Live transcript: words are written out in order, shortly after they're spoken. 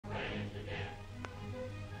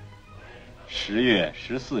10月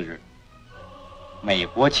14日，美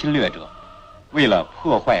国侵略者为了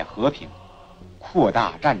破坏和平、扩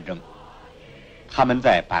大战争，他们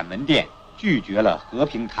在板门店拒绝了和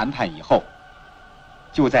平谈判以后，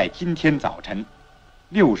就在今天早晨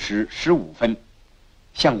6时15分，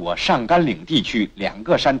向我上甘岭地区2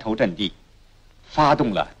个山头阵地发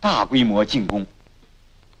动了大规模进攻。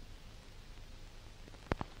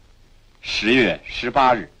10月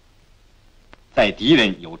18日，在敌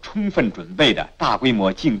人有充分准备的大规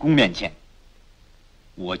模进攻面前，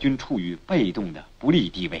我军处于被动的不利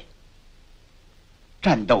地位，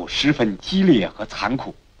战斗十分激烈和残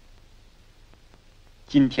酷。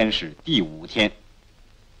今天是第5天。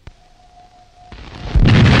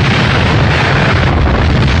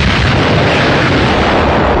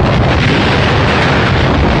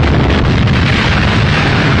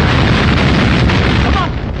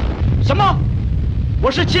什么？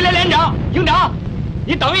我是7连连长营长，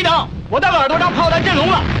你等一等，我的耳朵上炮弹震聋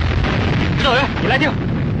了。指导员，你来听。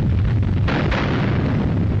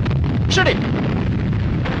是的，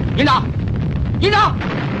营长，营长，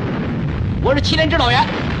我是7连指导员。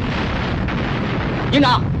营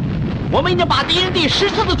长，我们已经把敌人第14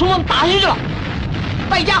次冲锋打下去了，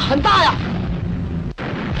代价很大呀。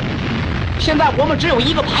现在我们只有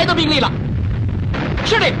1个排的兵力了。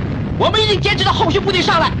是的，我们已经坚持到后续部队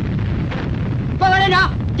上来。报告连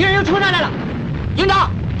长，敌人又冲上来了。营长，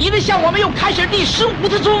敌人向我们又开始第15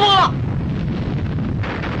次冲锋了。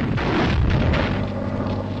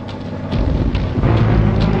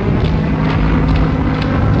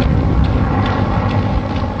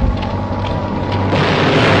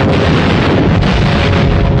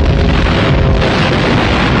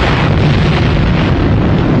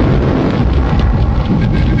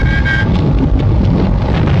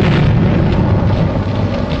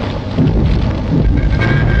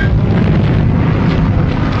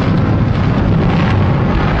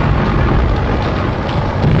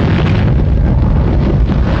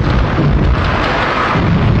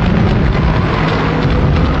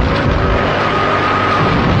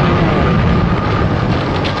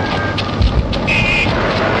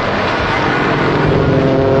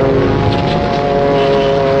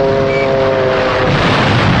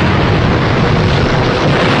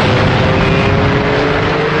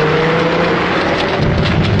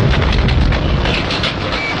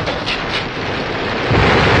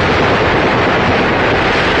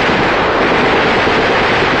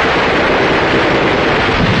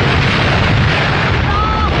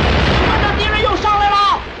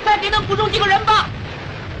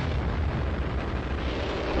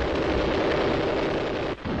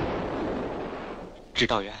指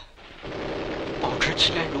导员，保持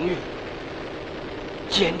7连荣誉，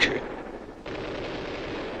坚持。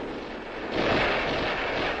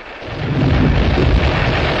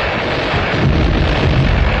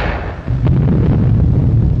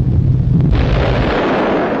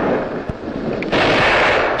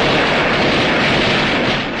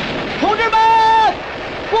同志们，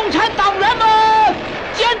共产党员们，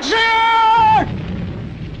坚持！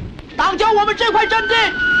党教我们这块阵地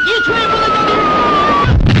一锤不能叫敌人。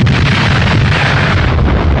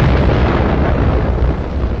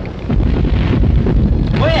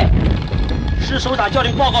喂，是首长叫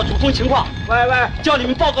你报告主峰情况。喂，叫你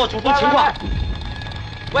们报告主峰情况。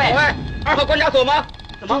喂，2号关押所吗？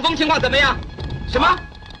主峰情况怎么样？什么？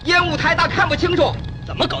烟雾太大，看不清楚。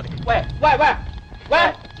怎么搞的？喂，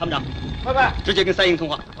参谋长。直接跟3营通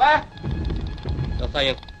话。喂，叫3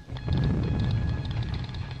营。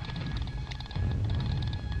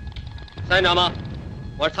3营长吗？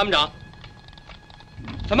我是参谋长。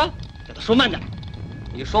什么？叫他说慢点。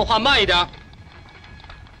你说话慢一点。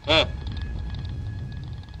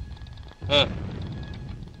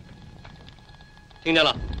听见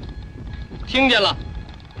了，听见了。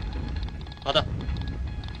好的。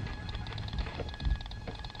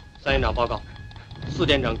3营长报告，4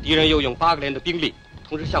连整敌人又用8个连的兵力，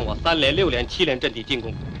同时向我3连、6连、7连阵地进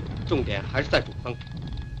攻，重点还是在主峰。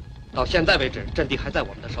到现在为止，阵地还在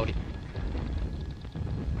我们的手里。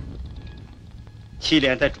7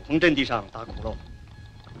连在主峰阵地上打苦漏。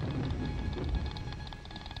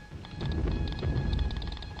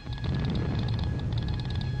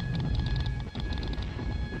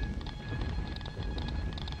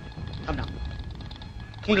参谋长，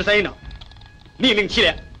通知3营长，命令7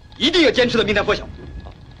连一定要坚持到明天拂晓。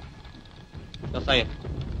好，叫3营。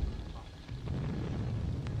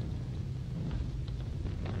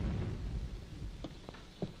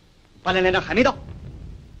8连连长还没到。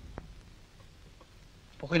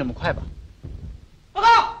不会那么快吧？报告，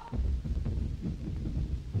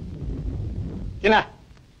进来。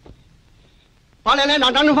8连连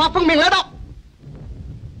长张忠发奉命来到，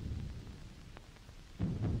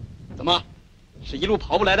是一路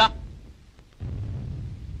跑步来的。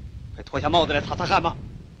快脱下帽子来擦擦汗吧。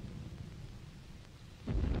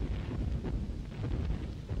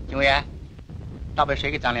警卫员，倒杯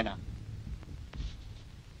水给张连长。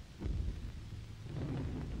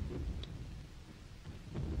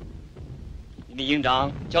你们营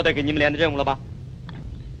长交代给你们连的任务了吧？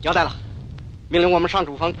交代了，命令我们上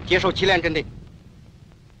主峰接受击连阵地。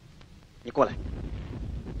你过来。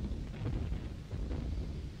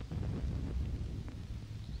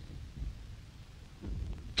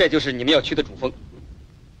这就是你们要去的主峰，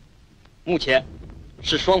目前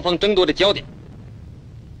是双方争夺的焦点。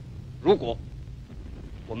如果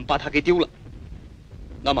我们把它给丢了，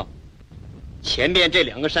那么前面这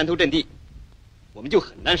2个山头阵地我们就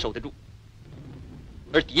很难守得住，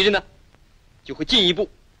而敌人呢就会进一步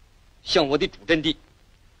向我的主阵地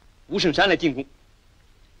无圣山来进攻。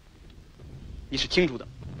你是清楚的，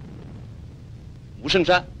无圣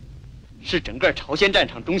山是整个朝鲜战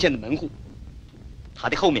场中线的门户，它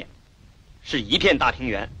的后面是一片大平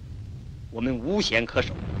原，我们无险可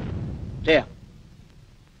守。这样，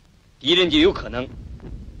敌人就有可能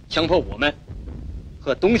强迫我们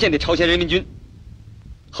和东线的朝鲜人民军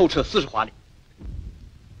后撤40华里。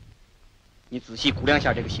你仔细估量一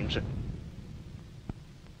下这个形势。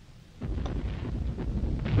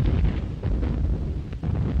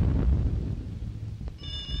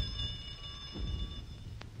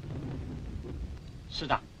师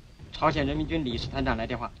长，朝鲜人民军李师团长来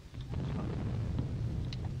电话。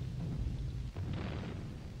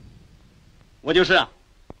我就是啊。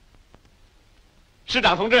师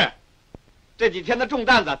长同志，这几天的重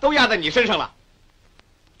担子都压在你身上了，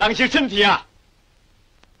当心身体啊！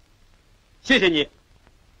谢谢你。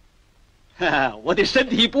我的身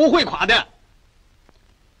体不会垮的，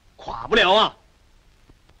垮不了啊。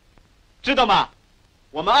知道吗？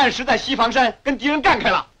我们按时在西房山跟敌人干开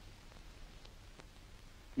了。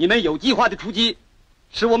你们有计划的出击，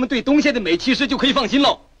使我们对东线的美其实就可以放心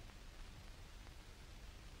喽。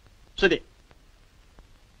是的。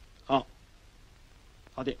好。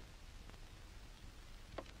好的。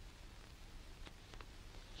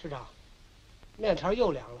师长，面条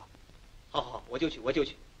又凉了。好，我就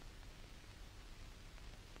去。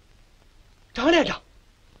张连长，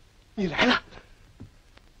你来了。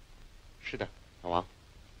是的，老王。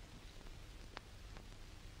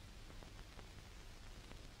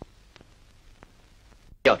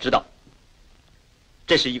要知道，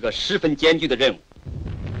这是一个十分艰巨的任务。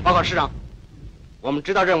报告师长，我们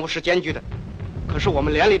知道任务是艰巨的，可是我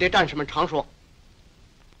们连里的战士们常说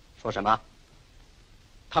什么？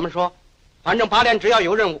他们说，反正8连只要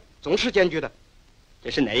有任务，总是艰巨的。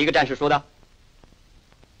这是哪一个战士说的？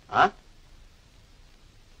啊？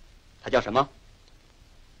他叫什么？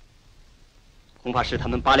恐怕是他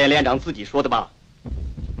们8连连长自己说的吧。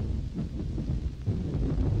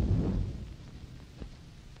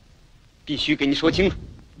必须给你说清楚，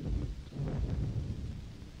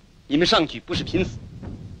你们上去不是拼死，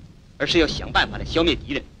而是要想办法来消灭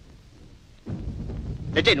敌人。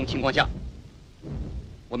在这种情况下，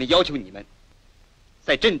我们要求你们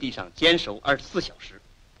在阵地上坚守24小时。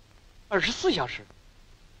24小时？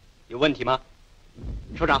有问题吗？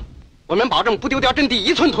首长，我们保证不丢掉阵地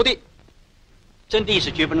1寸土地。阵地是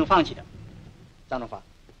绝不能放弃的，张忠发。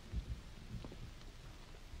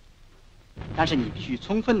但是你必须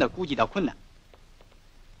充分地估计到困难。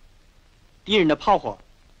敌人的炮火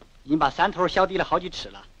已经把山头削低了好几尺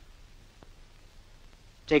了，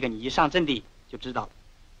这个你一上阵地就知道了。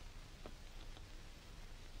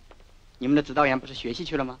你们的指导员不是学习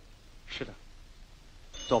去了吗？是的。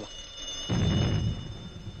坐吧。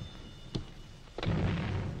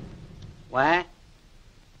喂，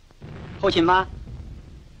后勤吗？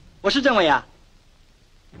我是政委啊。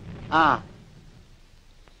啊，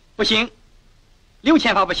不行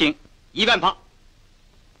，6000发不行，1万发。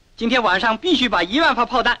今天晚上必须把1万发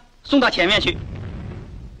炮弹送到前面去。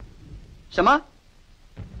什么？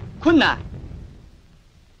困难？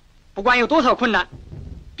不管有多少困难，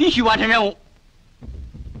必须完成任务。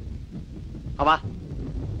好吧？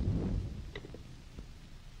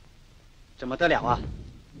怎么得了啊？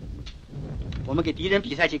我们给敌人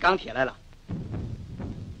比赛起钢铁来了。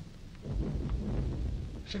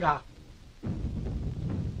师长，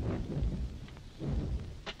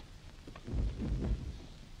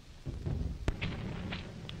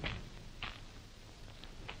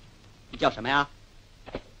你叫什么呀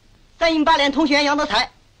3营8连通讯员杨德才。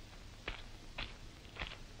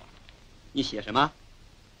你写什么？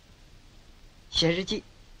写日记。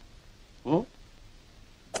哦，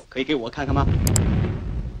可以给我看看吗？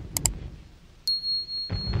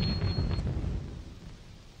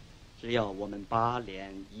只要我们8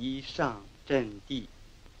连一上阵地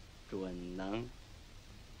准能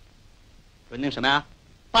什么呀？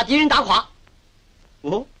把敌人打垮。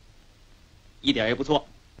哦，一点也不错。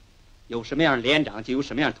有什么样的连长，就有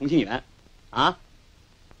什么样的通信员，啊？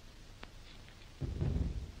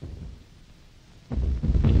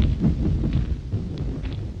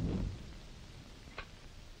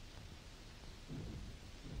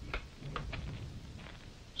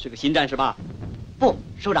是个新战士吧？不，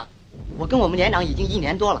首长，我跟我们连长已经1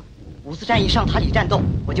年多了。5次战役上塔里战斗，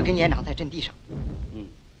我就跟连长在阵地上。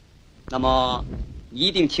那么你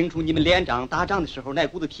一定清楚你们连长打仗的时候那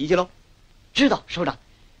股子脾气喽？知道，首长。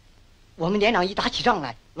我们连长一打起仗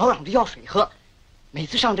来，老嚷着要水喝。每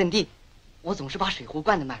次上阵地，我总是把水壶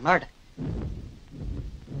灌得满满的。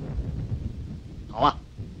好啊。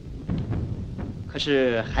可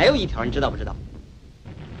是还有一条，你知道不知道？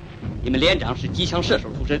你们连长是机枪射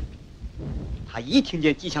手出身，他一听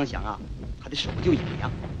见机枪响啊，他的手就一凉。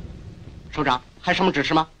首长，还有什么指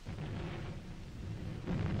示吗？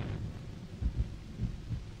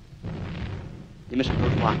你们什么时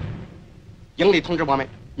候出发？营里通知我们，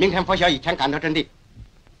明天拂晓以前赶到阵地。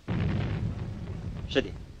是的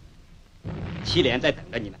，7连在等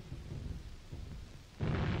着你们。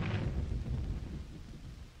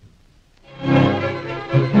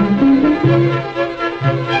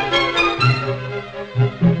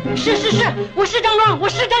是，我是张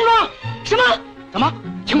庄，什么？怎么？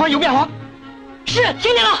情况有变化？是，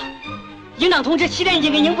听见了。营长通知7连已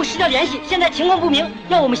经跟营部失掉联系，现在情况不明，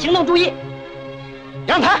要我们行动注意。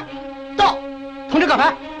杨台，到，通知各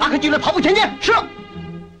排，拉开距离跑步前进。是。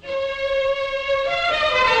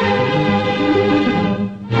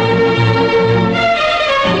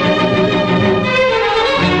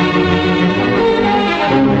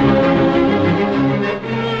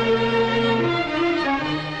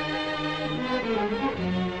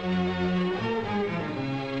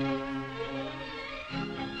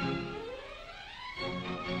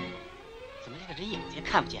怎么连个人影子也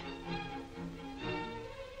看不见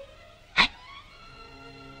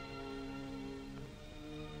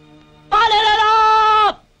？8连来了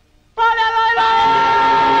！8连来了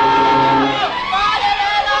！8连来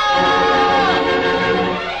了！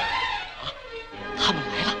他们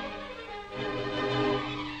来了！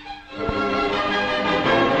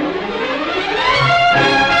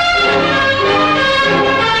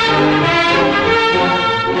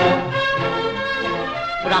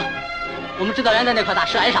部长，我们指导员在那块大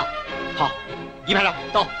石崖上。好，1排长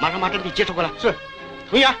到，马上把阵地接收过来。是。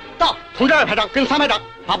同员到，通知2排长跟3排长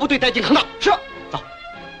把部队带进坑道。是。走。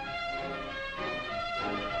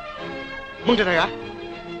孟指导员，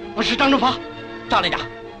我是张忠发。张连长，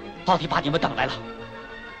到底把你们等来了。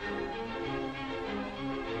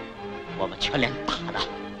我们全连打的。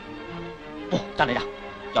不，张连长，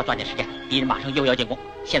要抓紧时间，敌人马上又要进攻。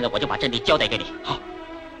现在我就把阵地交代给你。好。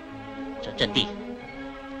这阵地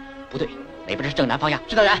不对，那边是正南方向。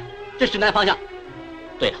指导员，这是南方向。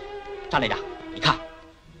对了，张连长，你看。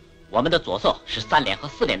我们的左侧是3连和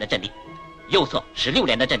4连的阵地，右侧是6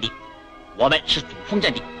连的阵地，我们是主峰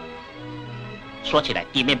阵地。说起来，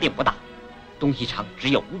地面并不大，东西长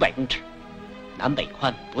只有500公尺，南北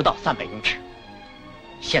宽不到300公尺。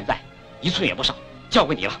现在1寸也不少，交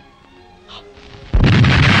给你了。好。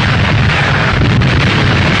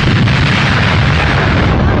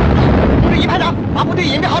通知1排长，把部队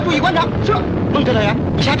隐蔽好，注意观察。是。孟指导员，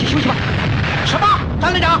你下去休息吧。什么？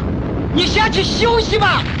张连长，你下去休息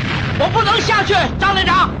吧。我不能下去，张连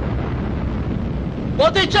长。我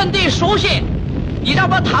对阵地熟悉，你让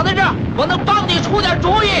我躺在这儿，我能帮你出点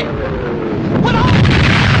主意。不能！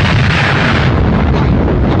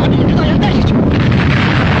快把你们指导员带下去。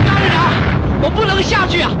张连长，我不能下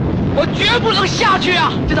去啊！我绝不能下去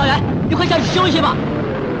啊！指导员，你快下去休息吧。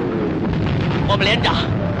我们连长、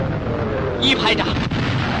1排长、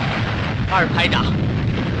2排长，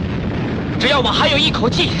只要我还有一口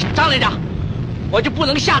气，张连长。我就不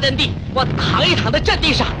能下阵地，我躺一躺在阵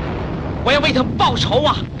地上，我要为他报仇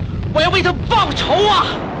啊！我要为他报仇啊！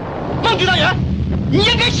孟指导员，你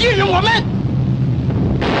应该信任我们。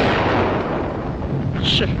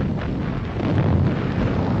是。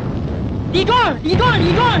李壮，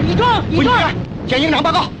不应该！向营长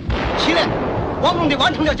报告，7连光荣地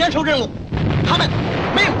完成了坚守任务，他们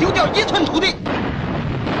没有丢掉1寸土地。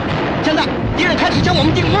现在敌人开始向我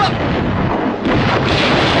们进攻了。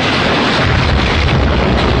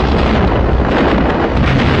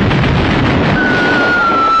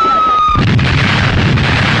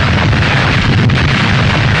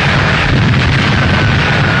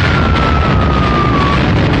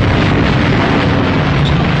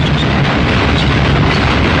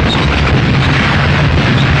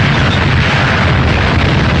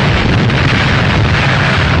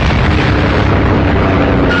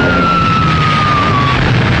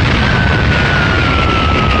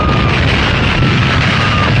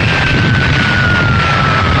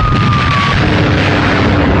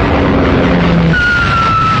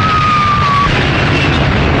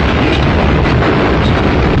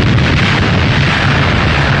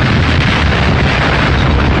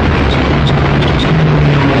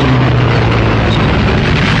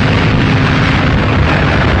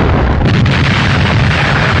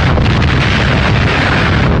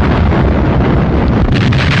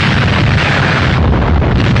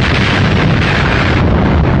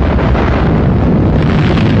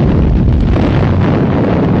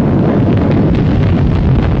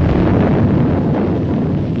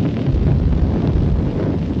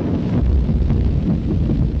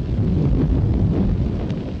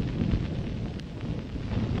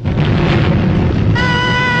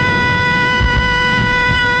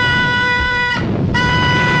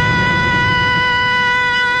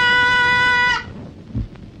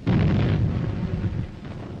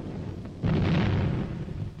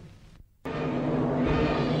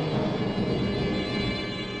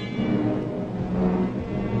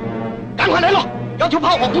联络，要求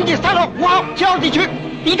炮火攻击3号、5号、7号地区。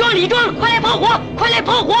李庄，快来炮火，快来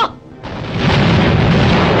炮火！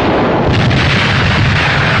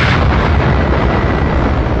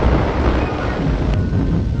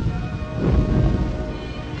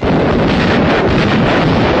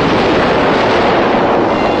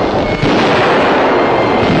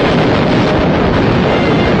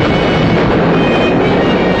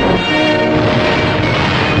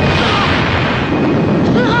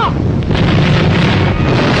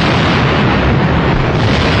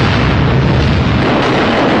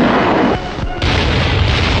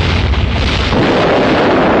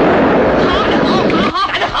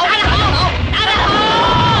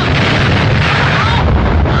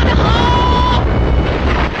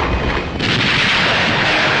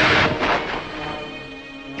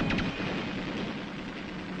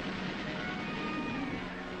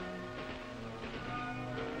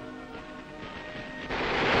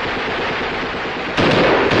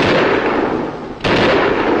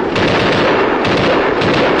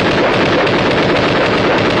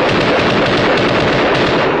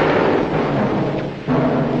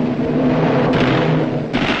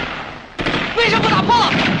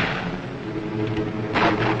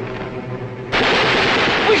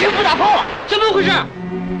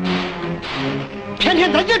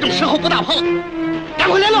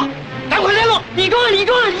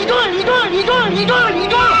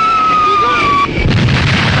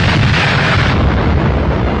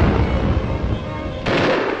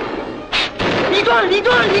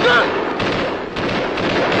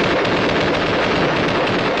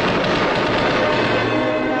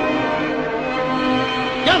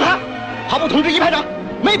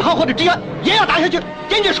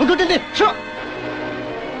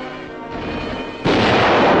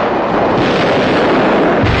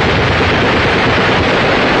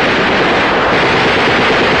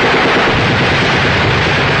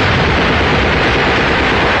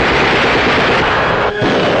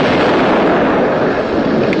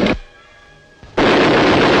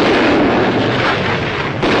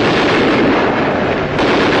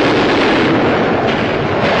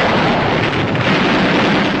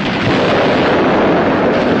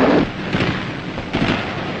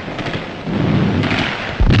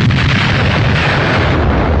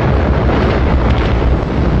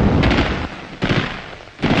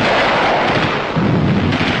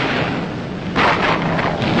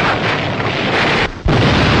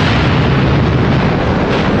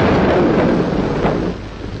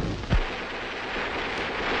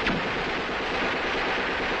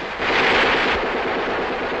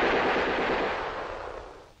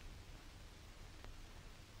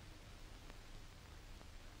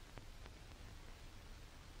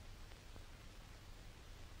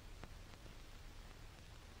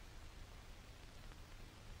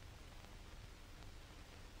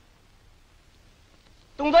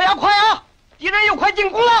动作要快啊！敌人又快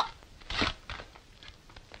进攻了。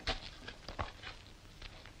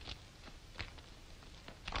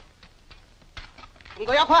动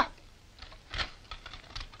作要快，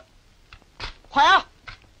快啊！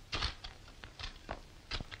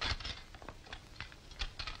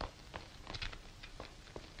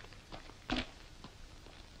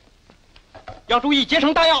要注意节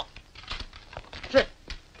省弹药。是。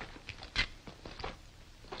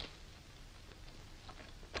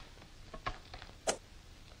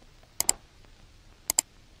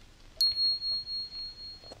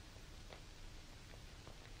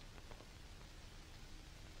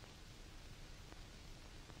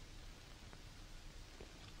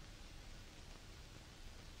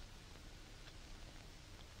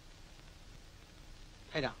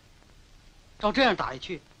排长，照这样打下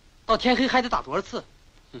去，到天黑还得打多少次？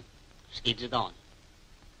谁知道呢？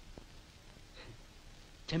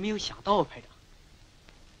真没有想到啊，排长。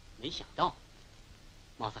没想到，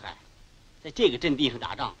毛四海，在这个阵地上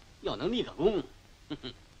打仗，要能立个功。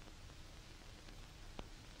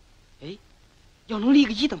哎，要能立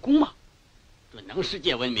个1等功吗？准能世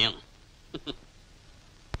界闻名。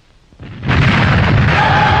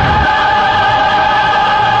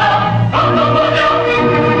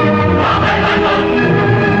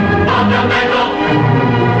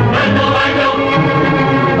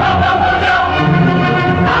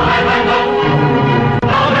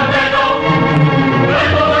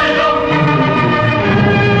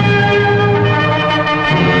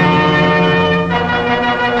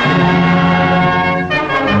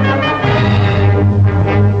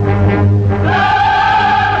啊！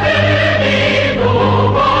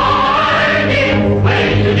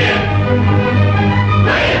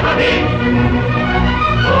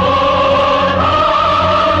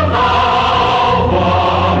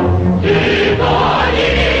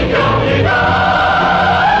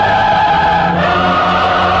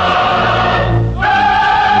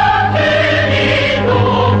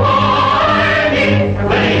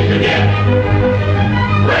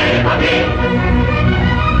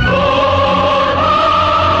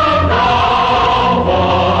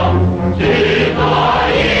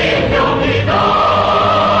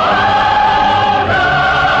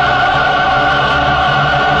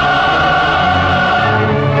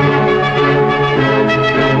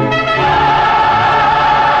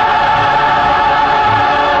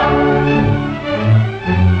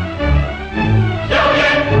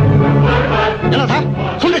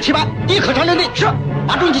起班，立刻上阵地。是，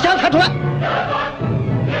把重机枪开出来。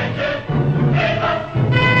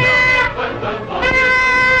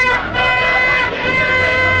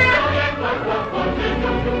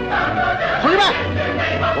同志们，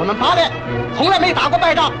我们8连从来没打过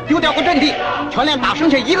败仗，丢掉过阵地，全连打剩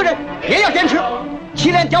下1个人，也要坚持。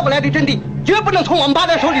7连调过来的阵地，绝不能从我们8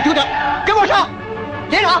连手里丢掉。跟我上，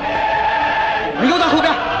连长，你又在后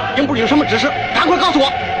边，营部有什么指示，赶快告诉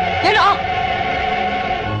我。连长，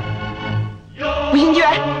不行，军，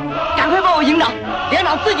赶快报我营长，连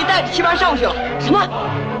长自己带着7班上去了。什么？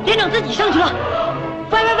连长自己上去了？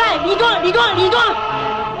喂，李壮！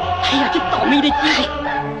哎呀，这倒霉的机会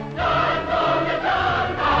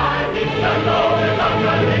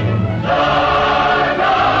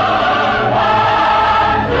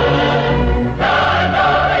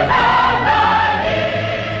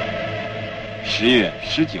！10月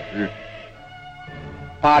19日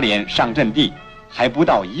，8连上阵地还不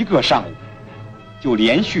到1个上午，就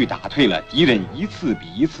连续打退了敌人一次比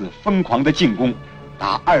一次疯狂的进攻，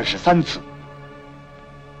达23次。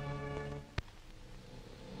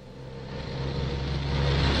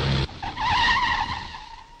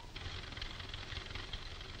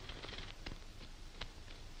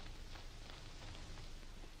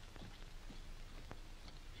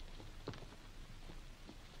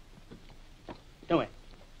政委，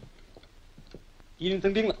敌人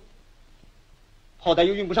增兵了，炮弹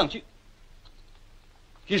又运不上去。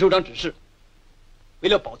军首长指示，为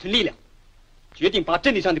了保存力量，决定把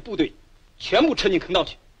阵地上的部队全部撤进坑道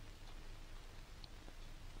去。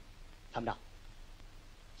参谋长，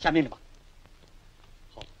下命令吧。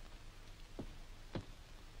好。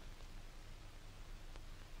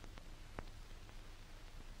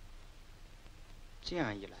这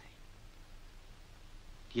样一来，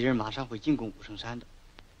敌人马上会进攻五圣山的。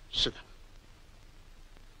是的，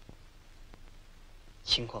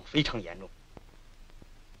情况非常严重。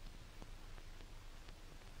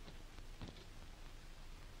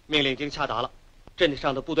命令已经下达了，阵地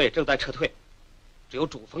上的部队正在撤退，只有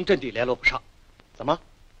主峰阵地联络不上。怎么？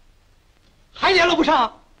还联络不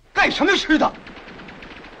上？干什么吃的？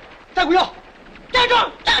再不要！站住！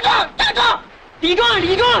李壮！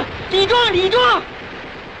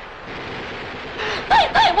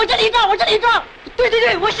对，我是李壮。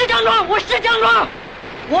对，我是张壮。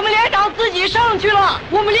我们连长自己上去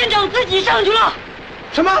了。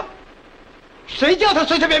什么？谁叫他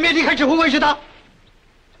随随便便离开指挥卫士的？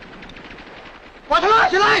把他拉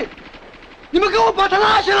下来！你们给我把他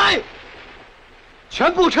拉下来！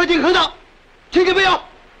全部撤进坑道，听见没有？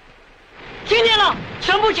听见了，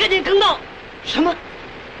全部撤进坑道。什么？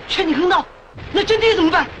撤进坑道？那阵地怎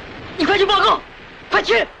么办？你快去报告！快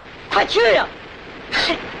去呀！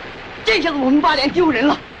嘿，这下子我们8连丢人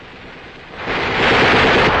了。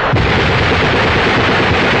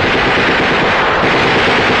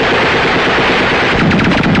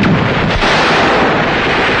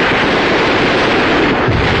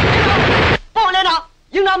报告连长，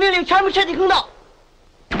营长命令全部撤进坑道。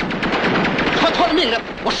他错了命令，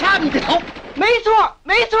我杀你个头！没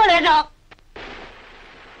错，连长。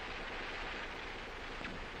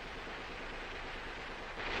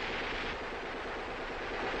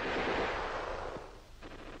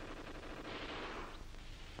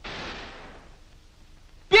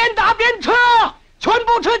边打边撤，全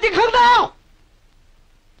部撤进坑道。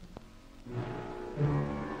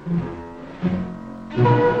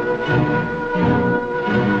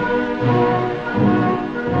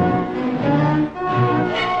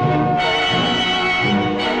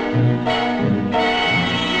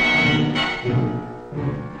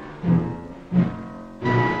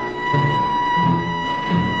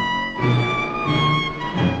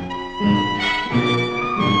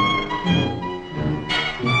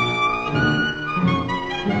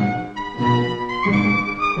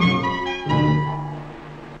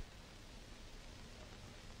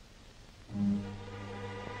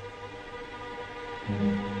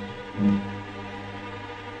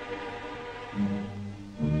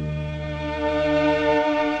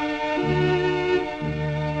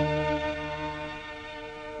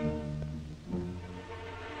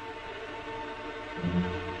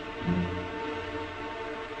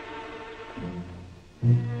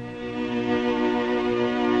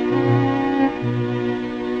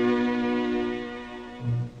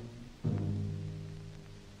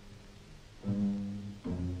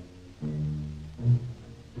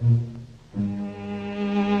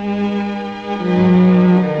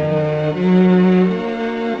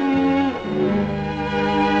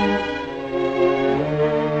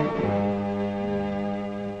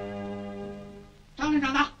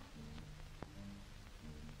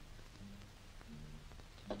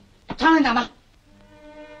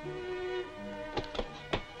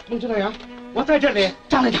孟指导员，我在这里。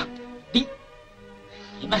张连长，你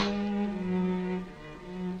们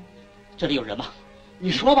这里有人吗？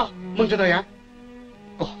你说吧，孟指导员。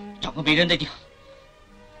不，找个没人的地方。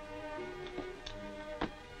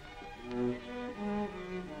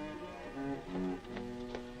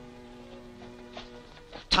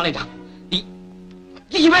张连长，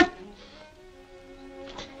你们。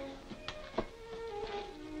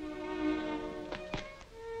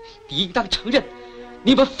你应当承认，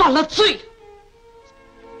你们犯了罪。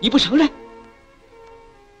你不承认，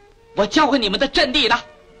我交给你们的阵地呢？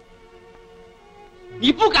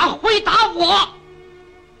你不敢回答我，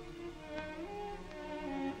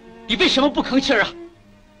你为什么不吭气儿啊？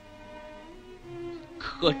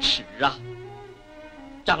可耻啊，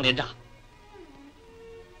张连长！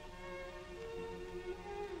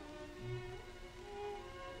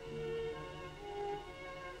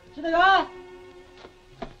指导员。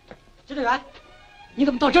指导员，你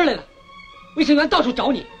怎么到这儿来了？卫生员到处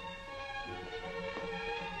找你。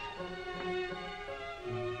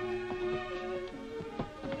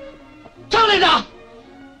张连长，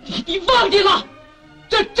你忘记了，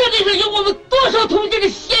这阵地上有我们多少同志的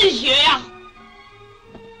鲜血呀！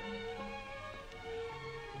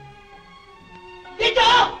连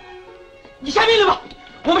长，你下命令吧，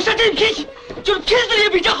我们上阵地拼死，就是拼死也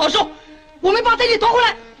比这好受。我们把阵地夺回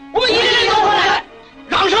来，我们一定夺回来。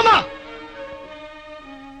嚷什么？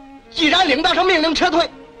既然领导上命令撤退，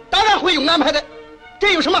当然会有安排的，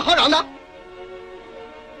这有什么好嚷的？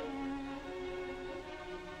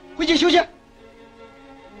回去休息。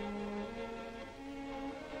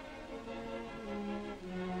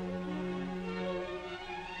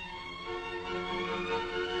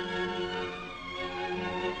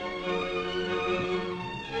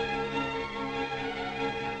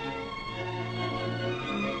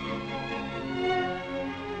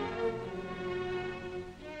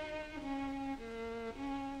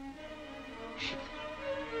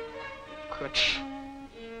可耻！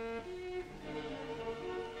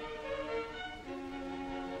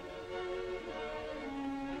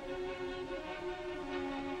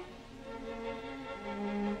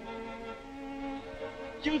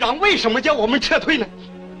营长为什么叫我们撤退呢？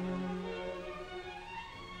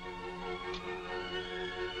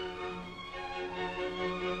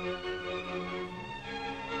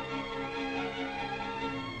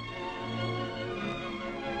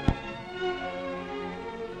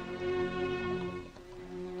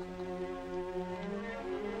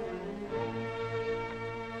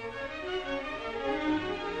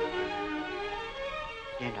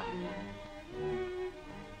连长，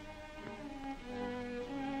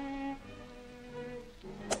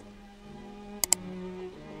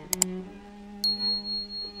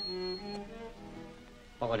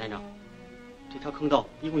报告连长，这条坑道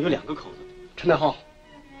一共有2个口子。陈大浩，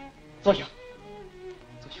坐下。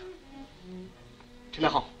坐下。陈大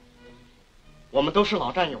浩，我们都是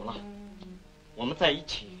老战友了，我们在一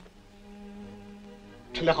起。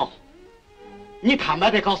陈大浩，你坦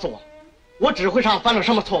白地告诉我，我指挥上犯了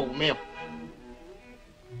什么错误没有？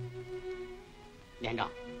连长，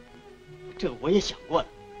这个我也想过了。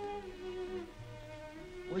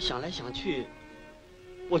我想来想去，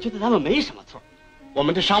我觉得咱们没什么错。我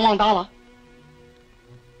们的伤亡大了。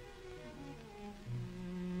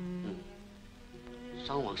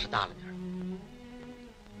伤亡是大了点儿，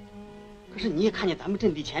可是你也看见咱们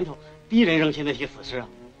阵地前头敌人扔下那些死尸啊。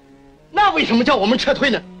那为什么叫我们撤退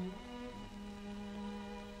呢？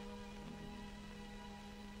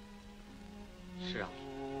是啊，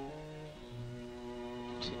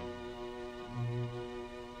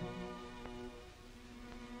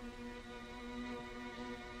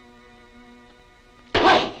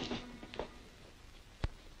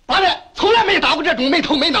咱们从来没打过这种没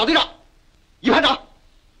头没脑的仗。一排长，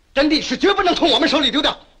阵地是绝不能从我们手里丢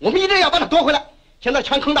掉，我们一定要把它夺回来。现在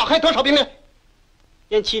全坑道还多少兵力？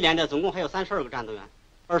滇7连的总共还有32个战斗员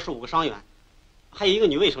，25个伤员，还有1个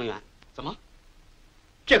女卫生员。怎么？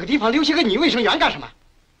这个地方留下个女卫生员干什么？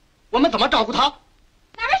我们怎么照顾她？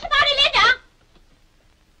哪位是巴黎连长？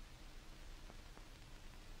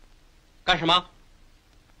干什么？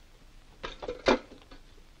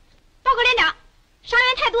报告连长，伤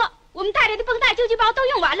员太多，我们带来的绷带、救济包都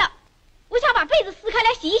用完了。我想把被子撕开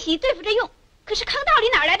来洗一洗，对付着用。可是坑道里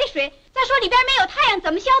哪来的水？再说里边没有太阳，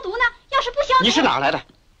怎么消毒呢？要是不消毒……你是哪来的？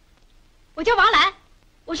我叫王兰，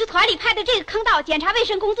我是团里派的这个坑道检查卫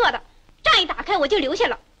生工作的。仗一打开我就留下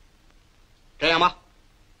了。这样吧，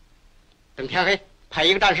等天黑，派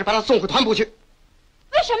1个战士把他送回团部去。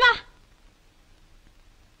为什么？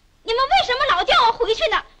你们为什么老叫我回去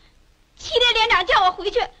呢？7连连长叫我回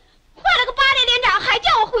去，换了个8连连长还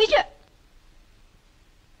叫我回去。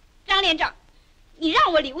张连长，你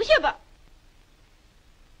让我留下吧。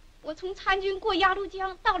我从参军过鸭绿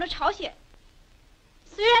江到了朝鲜，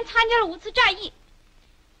虽然参加了5次战役，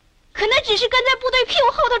可那只是跟在部队屁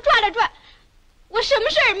股后头转了转，我什么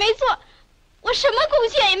事儿也没做，我什么贡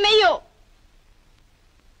献也没有。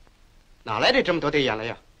哪来的这么多的眼泪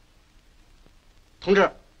呀？同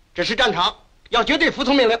志，这是战场，要绝对服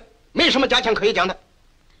从命令，没什么加强可以讲的。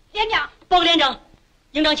连长，报告连长，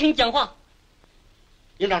营长，请你讲话。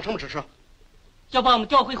营长什么指示？要把我们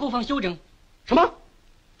调回后方休整。什么？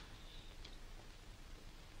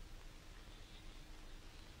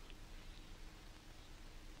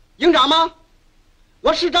营长吗？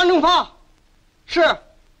我是张正发，是。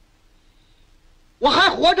我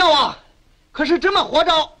还活着啊，可是这么活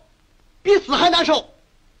着，比死还难受。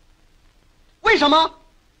为什么？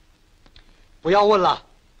不要问了，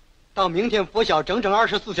到明天拂晓整整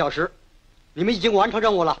24小时，你们已经完成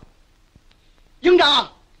任务了。营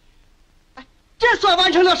长，这算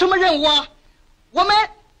完成了什么任务啊？我们，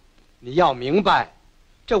你要明白，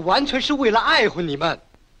这完全是为了爱护你们。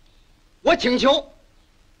我请求，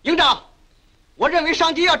营长，我认为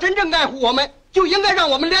上级要真正爱护我们，就应该让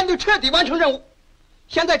我们连队彻底完成任务。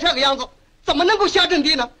现在这个样子，怎么能够下阵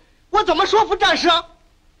地呢？我怎么说服战士啊？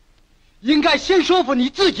应该先说服你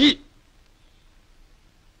自己。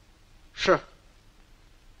是，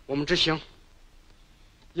我们执行。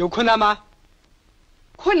有困难吗？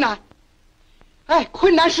困难？哎，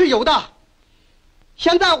困难是有的。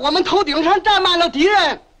现在我们头顶上站满了敌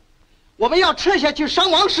人，我们要撤下去，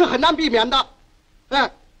伤亡是很难避免的。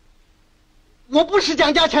我不是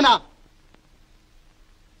讲价钱的。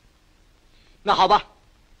那好吧，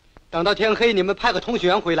等到天黑，你们派个通讯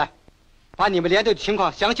员回来，把你们连队的情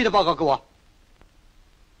况详细的报告给我。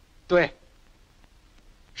对，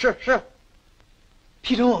是，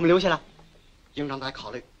批准我们留下来。营长在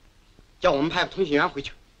考虑，叫我们派个通讯员回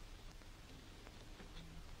去。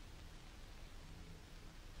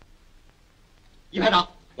一排长，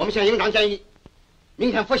我们向营长建议，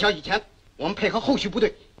明天拂晓以前，我们配合后续部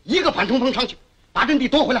队一个反冲锋上去，把阵地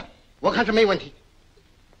夺回来，我看是没问题。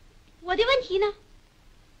我的问题呢？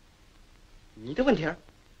你的问题？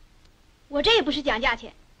我这也不是讲价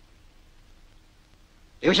钱。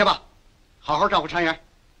留下吧，好好照顾船员。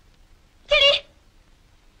敬礼。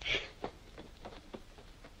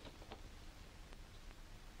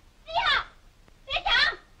你好，连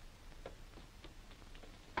长。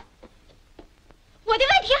我的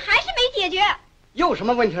问题还是没解决。有什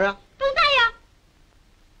么问题啊？绷带呀。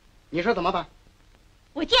你说怎么办？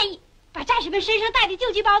我建议把战士们身上带的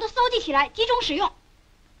救济包都搜集起来，集中使用。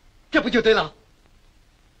这不就对了？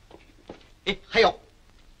哎，还有，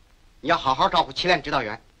你要好好照顾7连指导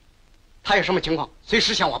员，他有什么情况，随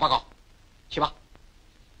时向我报告。去吧。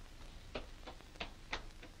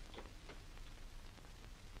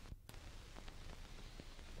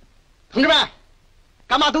同志们，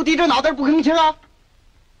干嘛都低着脑袋不吭气啊？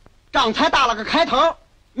仗才打了个开头，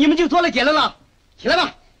你们就做了结论了。起来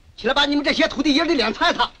吧，起来把你们这些土地爷的脸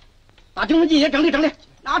擦一擦，把军统计也整理整理，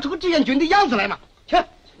拿出个志愿军的样子来嘛。去，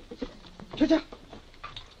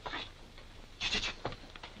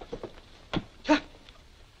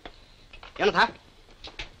杨德才，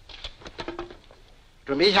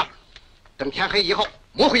准备一下，等天黑以后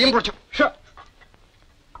摸回营部去。是。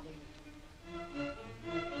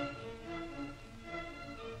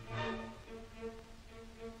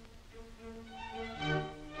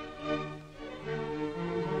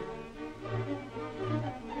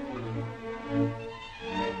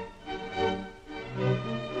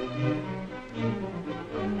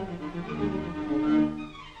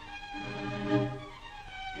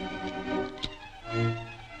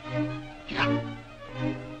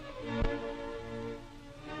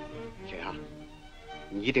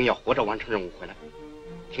一定要活着完成任务回来，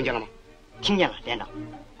听见了吗？听见了，连长。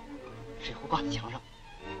水壶挂在墙上。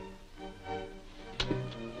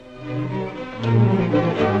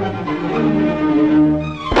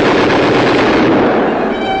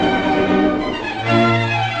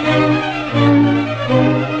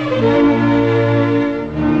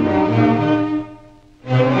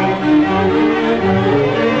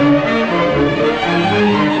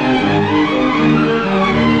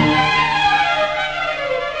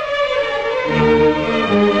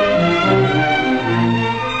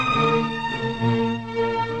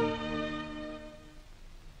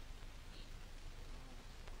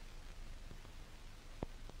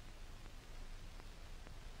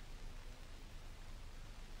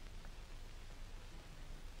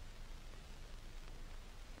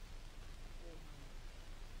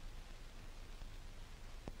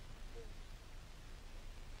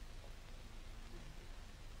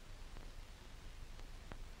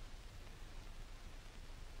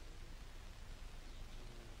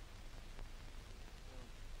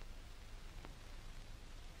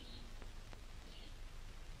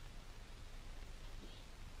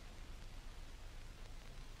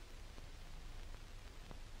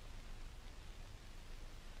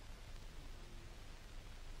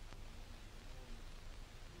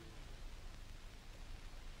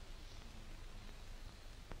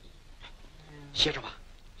歇着吧，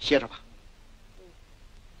歇着吧。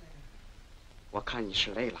我看你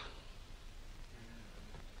是累了。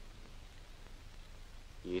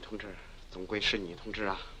女同志总归是女同志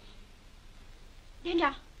啊。连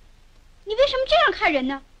长，你为什么这样看人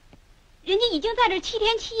呢？人家已经在这7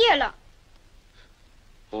天7夜了。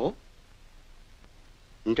哦，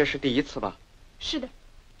你这是第一次吧？是的。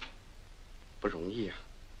不容易呀。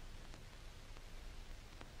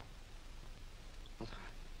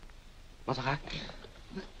王子涵，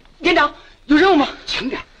连长有任务吗？轻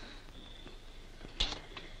点，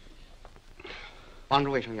帮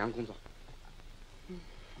助卫生员工作。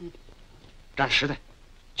站实的，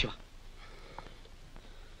去吧。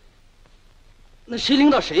那谁领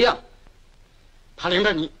导谁呀？他领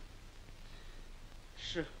着你。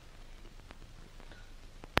是。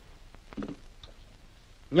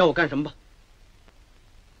你要我干什么吧？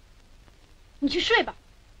你去睡吧。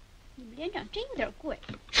你们连长真有点怪。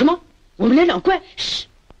什么？我们连长怪？是。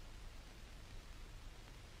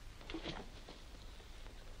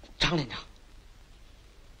张连长，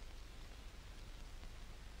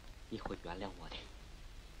你会原谅我的。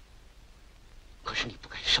可是你不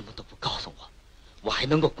该什么都不告诉我，我还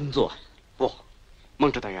能够工作。不，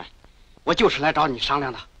孟指导员，我就是来找你商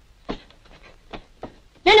量的。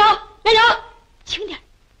连长，连长，轻点。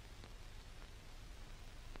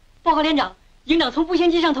报告连长，营长从步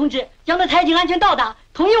行机上通知，杨德才已经安全到达，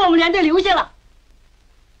同意我们连队留下了。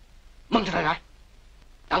孟指导员，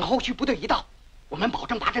等后续部队一到，我们保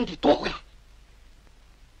证把阵地夺回来。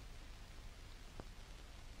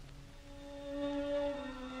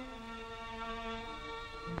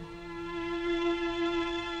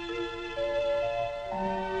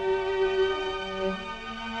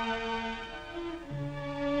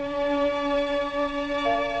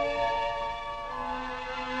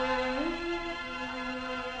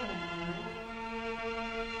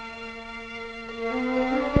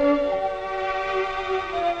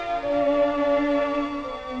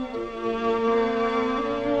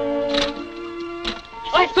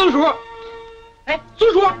松鼠，哎，松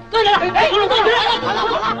鼠，对了，哎，松鼠，好了，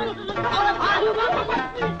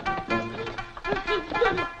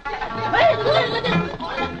哎，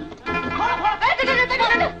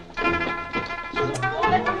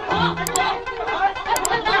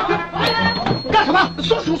干什么？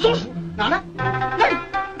松鼠，哪呢？那里，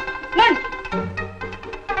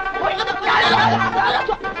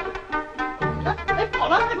哎，跑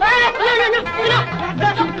了，哎，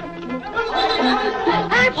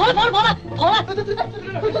跑了！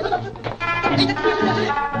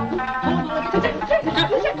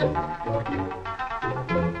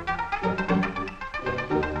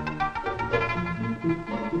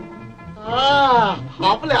啊，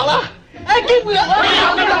跑不了了！哎，给不了！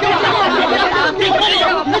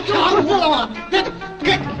长死了吗？给！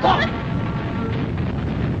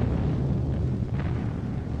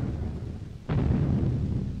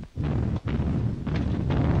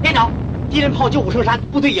连长，敌人炮救五圣山，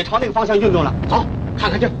部队也朝那个方向运动了。走，看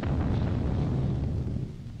看这。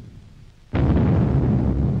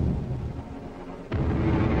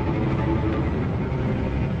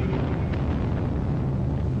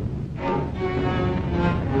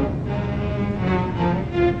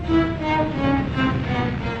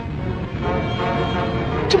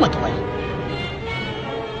这么多呀！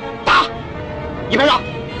打！一排长，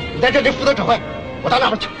你在这里负责指挥，我到那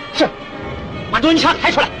边去。是。把多人枪抬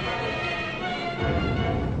出来。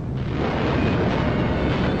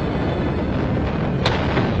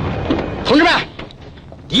同志们，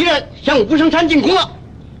敌人向无声山进攻了，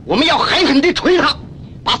我们要狠狠地捶他，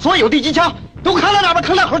把所有的机枪都扛到那边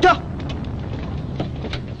坑道口去。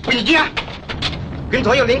卫军啊，跟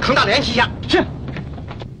左右邻坑道联系一下。是。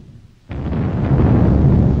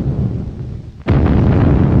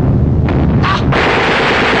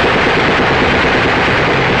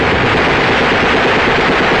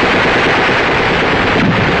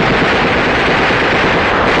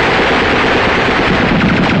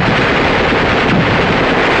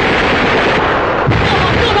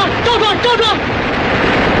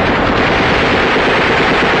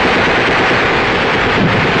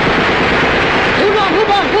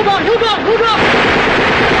刘壮！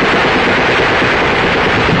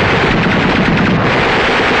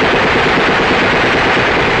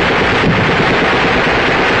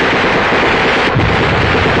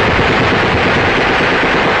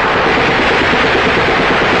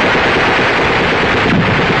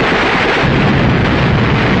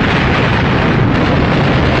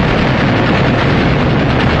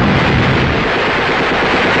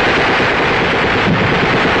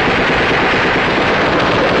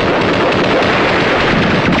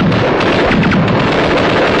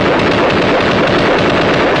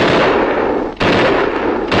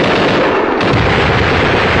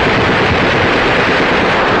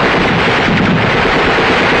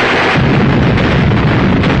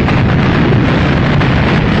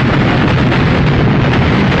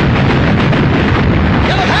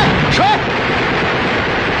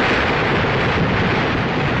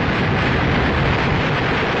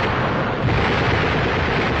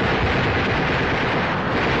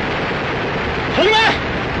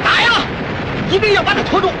一定要把他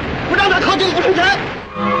拖住，不让他靠近五圣山。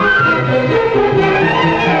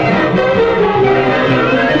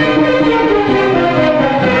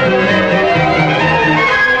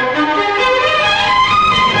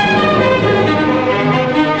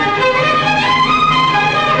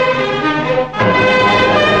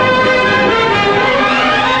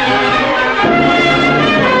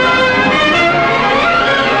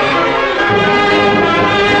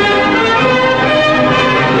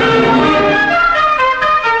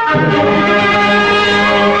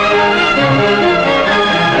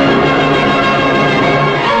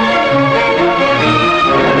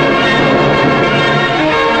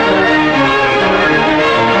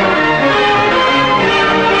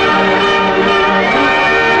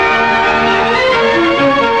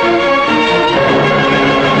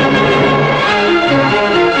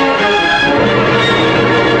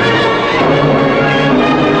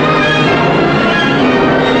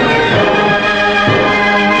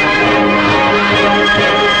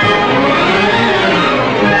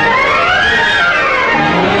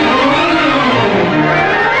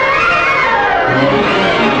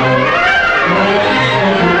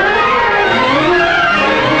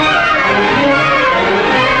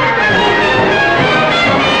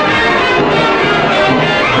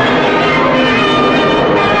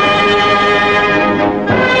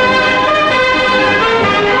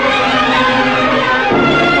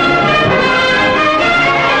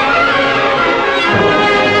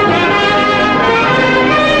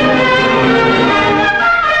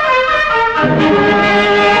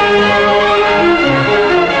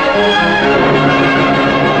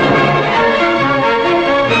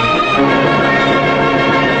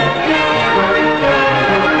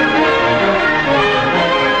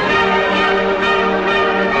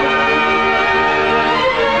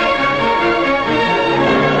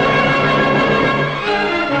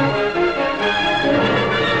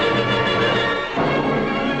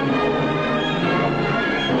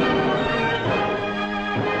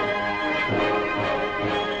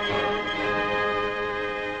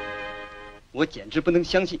我简直不能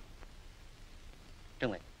相信，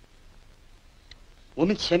政委，我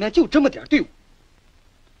们前面就这么点队伍，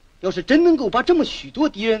要是真能够把这么许多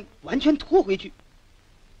敌人完全拖回去，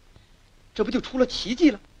这不就出了奇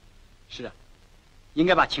迹了？是啊，应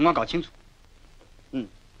该把情况搞清楚。嗯。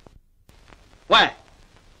喂，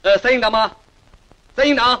三营长吗？三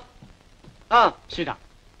营长，啊，师长，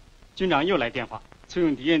军长又来电话，催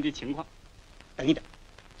问敌人的情况。等一等，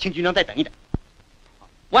请军长再等一等。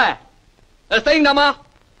喂。三营长吗？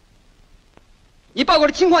你报告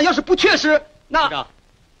的情况要是不确实，那……师长，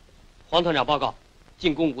黄团长报告，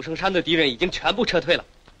进攻五圣山的敌人已经全部撤退了。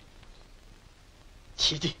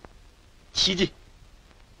奇迹，奇迹！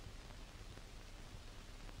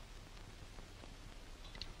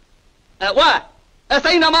喂，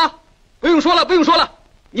三营长吗？不用说了，不用说了，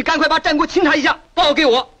你赶快把战果清查一下，报告给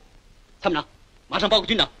我。参谋长，马上报告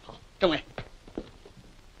军长。好，政委。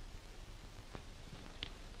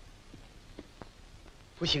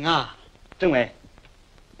不行啊，政委，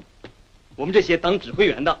我们这些当指挥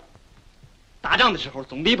员的，打仗的时候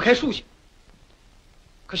总离不开数学。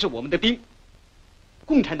可是我们的兵，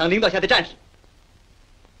共产党领导下的战士，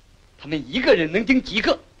他们一个人能顶几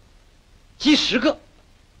个、几十个，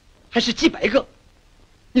还是几百个？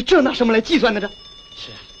你这拿什么来计算呢？这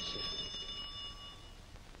是啊，是啊。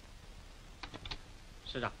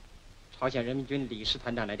师长，朝鲜人民军李师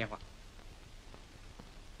团长来电话。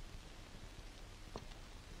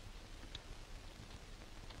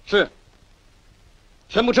是，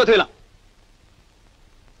全部撤退了。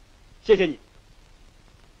谢谢你。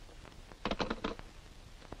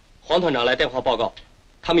黄团长来电话报告，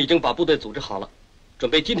他们已经把部队组织好了，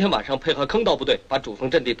准备今天晚上配合坑道部队把主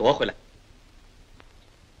峰阵地夺回来。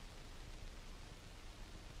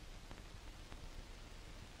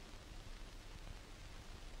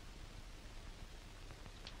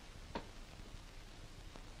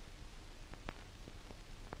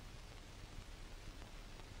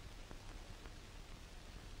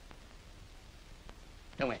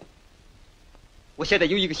政委，我现在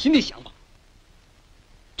有一个新的想法。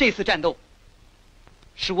这次战斗，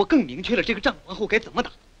使我更明确了这个仗往后该怎么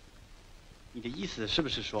打。你的意思是不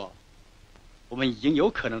是说，我们已经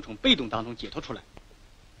有可能从被动当中解脱出来？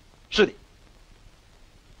是的。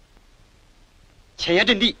前沿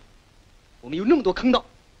阵地，我们有那么多坑道，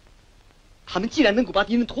他们既然能够把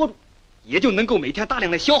敌人拖住，也就能够每天大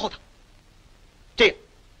量的消耗他。这样，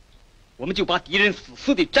我们就把敌人死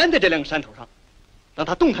死地粘在这两个山头上，让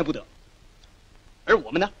他动弹不得。而我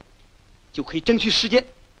们呢，就可以争取时间，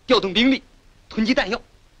调动兵力，囤积弹药，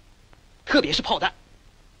特别是炮弹。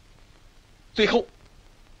最后，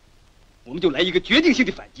我们就来一个决定性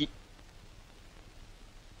的反击。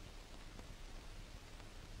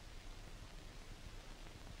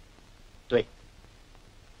对，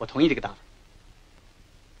我同意这个打法。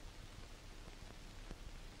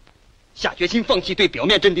下决心放弃对表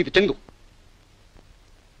面阵地的争夺。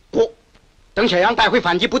不，等小杨带回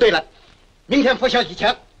反击部队来，明天拂晓以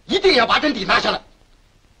前一定要把阵地拿下来。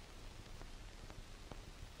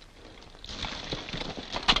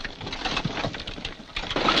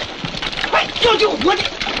快，要救活的！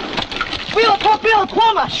不要拖，不要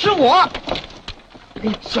拖嘛，是我。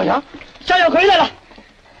哎，小杨回来了。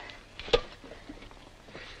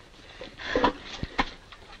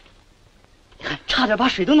你看，差点把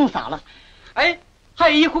水都弄洒了。哎，还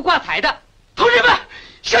有一壶挂彩的。同志们，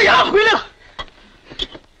小杨回来了。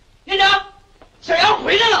连长，小杨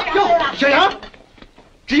回来了。哟，小杨，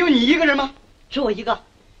只有你一个人吗？只我一个。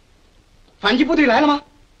反击部队来了吗？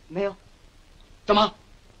没有。怎么，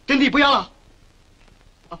阵地不要了？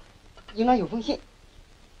啊，应该有封信。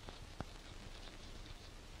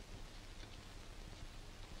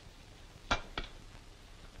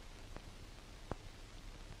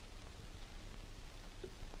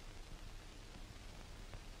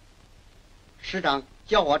师长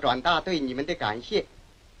叫我转达对你们的感谢。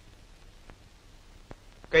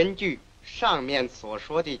根据上面所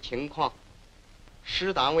说的情况，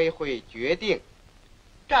师党委会决定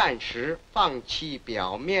暂时放弃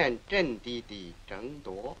表面阵地的争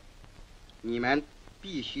夺。你们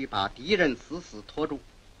必须把敌人死死拖住，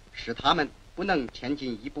使他们不能前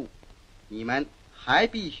进一步。你们还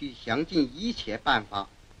必须想尽一切办法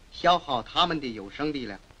消耗他们的有生力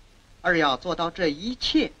量，而要做到这一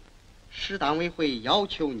切，师党委会要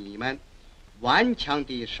求你们顽强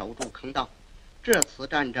地守住坑道。这次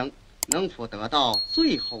战争能否得到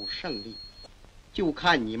最后胜利，就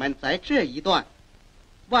看你们在这一段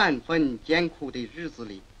万分艰苦的日子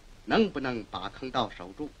里能不能把坑道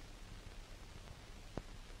守住。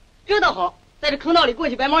这倒好，在这坑道里过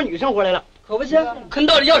起白毛女生活来了。可不是，坑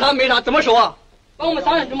道里要啥没啥，怎么守啊？帮我们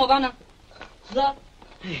商量怎么办呢？是啊。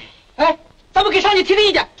哎，咱们给上级提个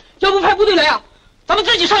意见，要不派部队来呀？咱们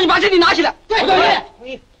自己上去把阵地拿起来。对。同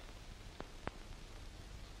意。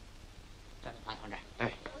马同志，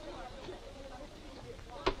哎，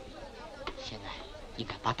现在应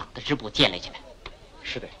该把党的支部建立起来。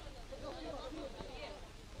是的。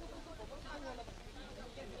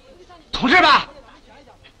同志们，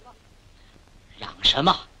嚷什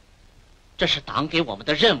么？这是党给我们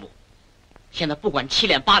的任务。现在不管7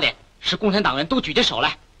连8连，是共产党员都举起手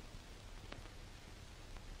来。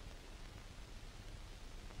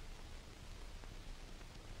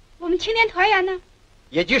我们青年团员呢？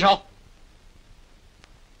也举手。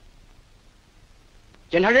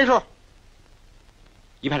检查人数。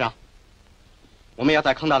一排长，我们要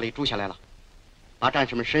在坑道里住下来了，把战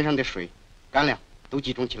士们身上的水、干粮都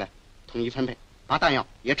集中起来，统一分配，把弹药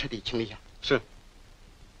也彻底清理一下。是。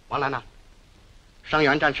王兰呐，伤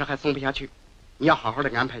员战士还送不下去，你要好好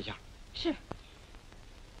的安排一下。是。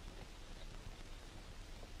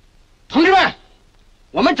同志们，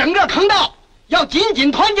我们整个坑道要紧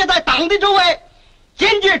紧团结在党的周围，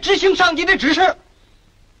坚决执行上级的指示，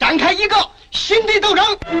展开一个新的斗争。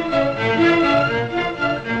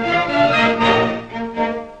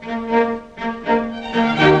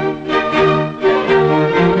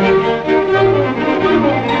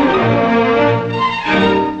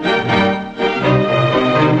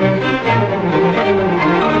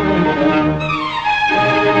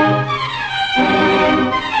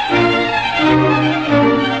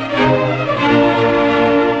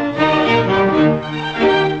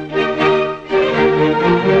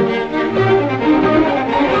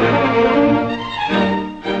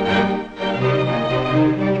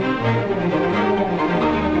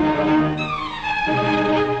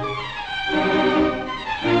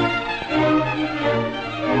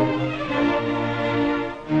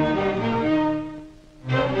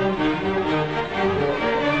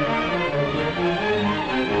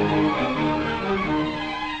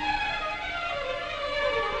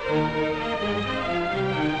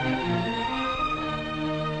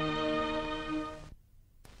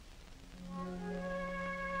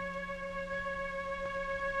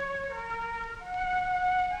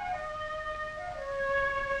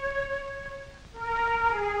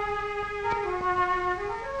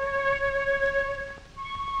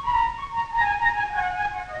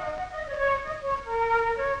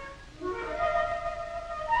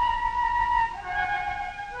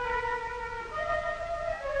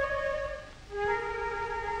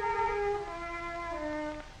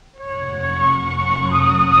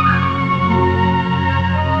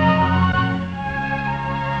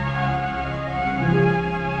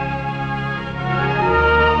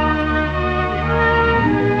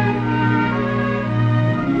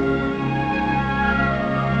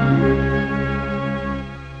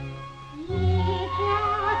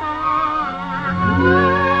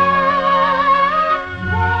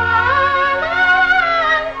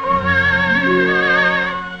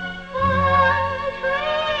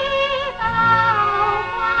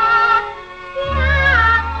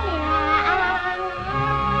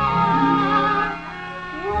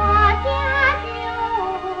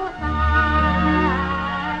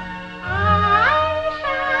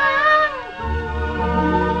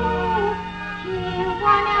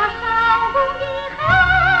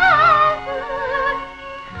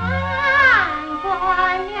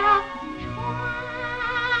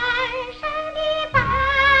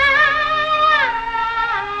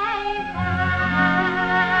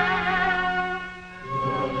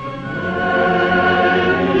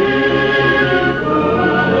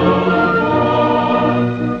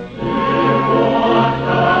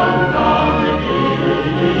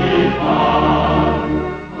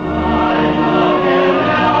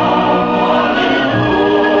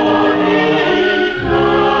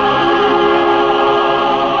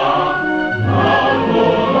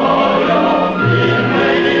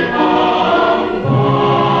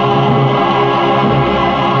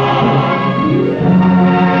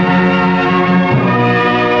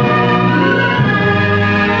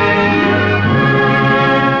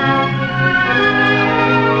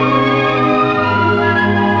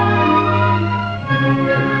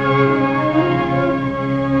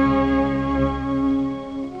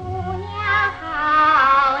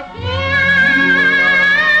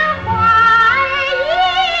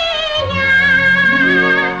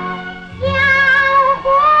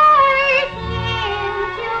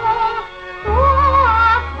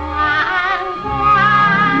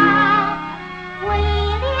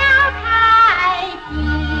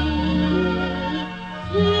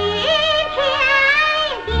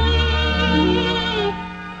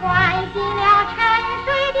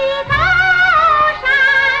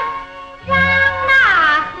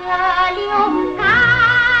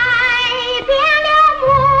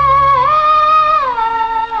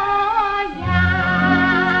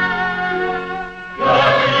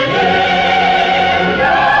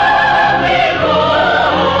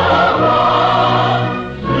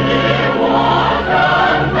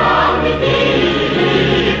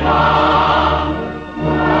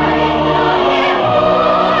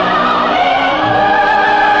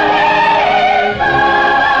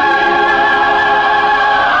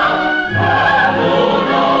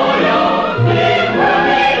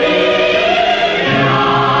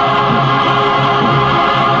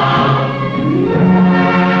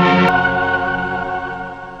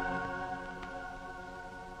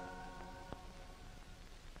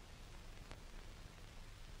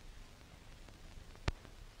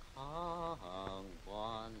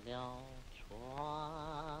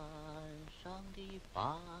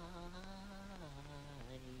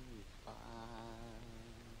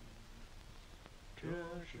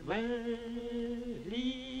是美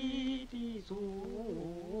丽的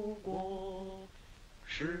祖国，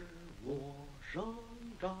是我生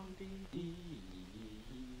长的地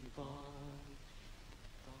方。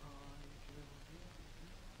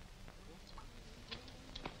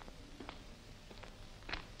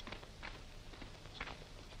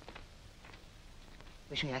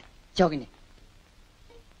卫生员，交给你。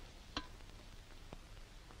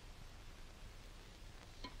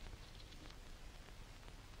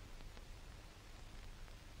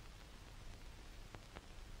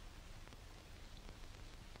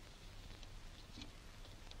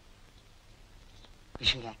卫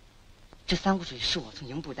生员，这3壶水是我从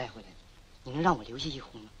营部带回来的，你能让我留下1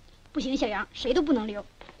壶吗？不行，小杨，谁都不能留。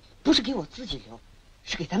不是给我自己留，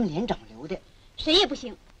是给咱们连长留的。谁也不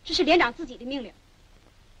行，这是连长自己的命令。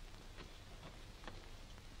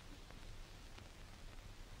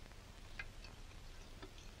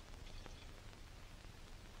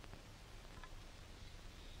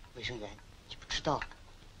卫生员，你不知道，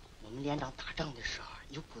我们连长打仗的时候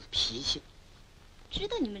有股子脾气。知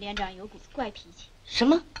道你们连长有股子怪脾气。什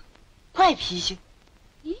么？怪脾气？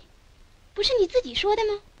咦，不是你自己说的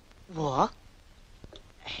吗？我？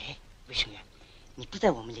哎，卫生员，你不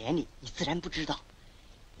在我们连里，你自然不知道。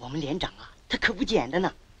我们连长啊，他可不简单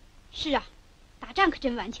呢。是啊，打仗可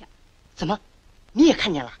真顽强。怎么，你也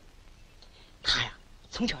看见了？他呀，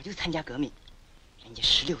从小就参加革命，人家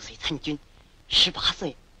16岁参军，18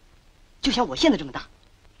岁，就像我现在这么大，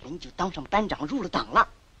人就当上班长，入了党了。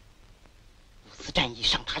5次战役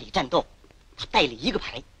上塔里战斗，他带了1个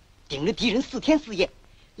排，顶着敌人4天4夜，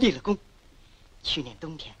立了功。去年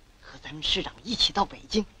冬天和咱们师长一起到北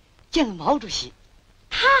京，见了毛主席。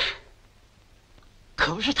他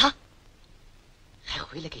可不是他，还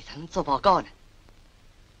回来给咱们做报告呢。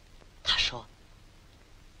他说，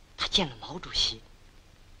他见了毛主席，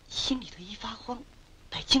心里头一发慌，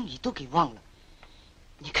把经理都给忘了。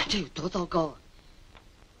你看这有多糟糕啊！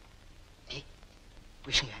哎，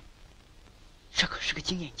卫生员，这可是个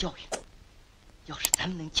经验教训。要是咱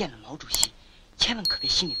们能见了毛主席，千万可别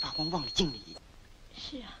心里发慌，忘了敬礼。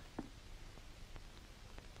是啊，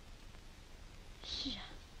是啊，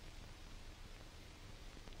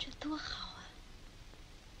这多好啊！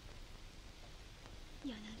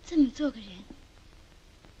要能这么做个人，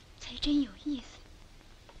才真有意思。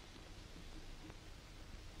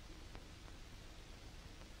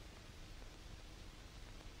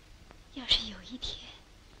要是有一天，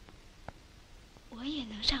我也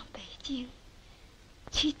能上北京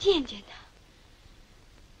去见见他。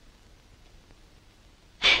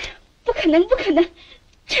不可能，不可能，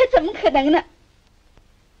这怎么可能呢？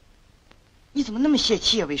你怎么那么泄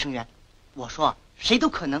气啊，卫生员？我说谁都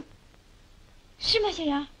可能。是吗，小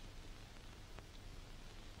杨？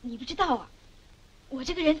你不知道啊，我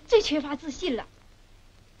这个人最缺乏自信了。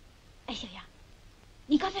哎，小杨，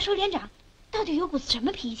你刚才说连长到底有股子什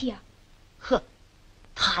么脾气啊？呵，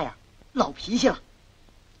他呀老脾气了，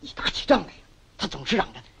一打起仗来，他总是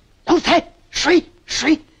嚷着“郎才水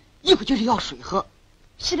水”，一股劲儿要水喝。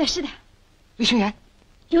是的，是的。卫生员，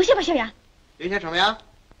留下吧，小杨。留下什么呀？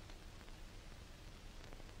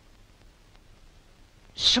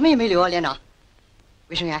什么也没留啊，连长。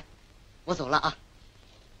卫生员，我走了啊。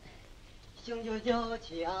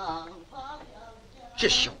这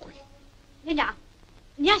小鬼！连长，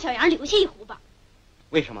你让小杨留下1壶吧。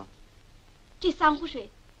为什么？这3壶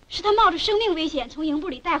水是他冒着生命危险从营部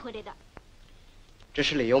里带回来的。这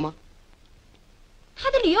是理由吗？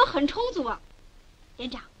他的理由很充足啊，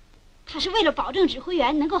连长，他是为了保证指挥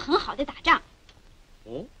员能够很好的打仗。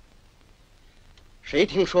哦，谁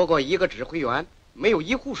听说过一个指挥员没有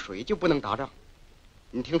1壶水就不能打仗？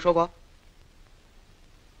你听说过？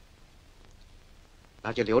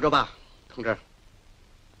那就留着吧，同志。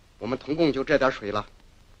我们统共就这点水了。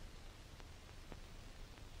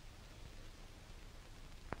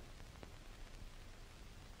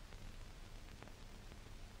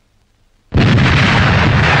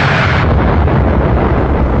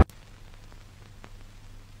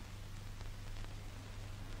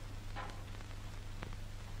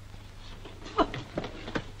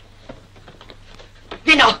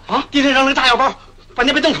连长啊，敌人扔了炸药包，把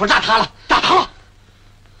那边洞口炸塌了，炸塌了。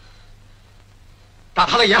炸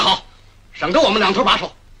塌了也好，省得我们2头把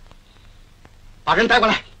守。把人带过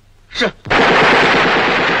来。是。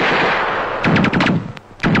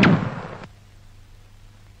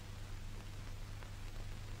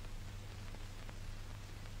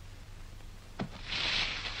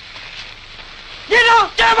连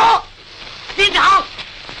长，这不，连长，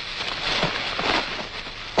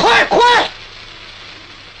快快！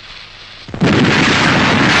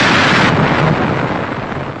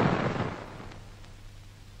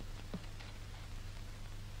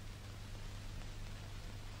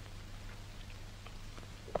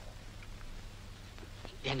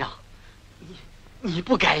你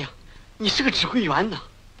不该呀，你是个指挥员呢。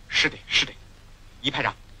是的，是的，一排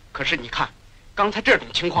长。可是你看，刚才这种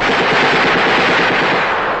情况。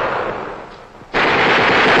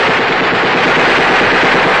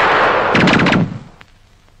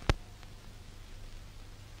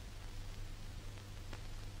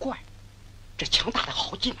怪，这枪打得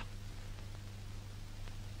好近啊！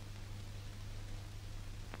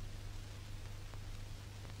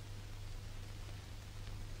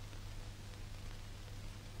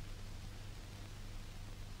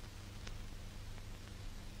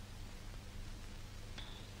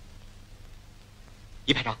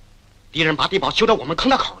一排长，敌人把地堡修到我们坑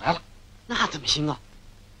道口来了。那怎么行啊？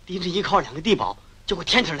敌人依靠2个地堡，就会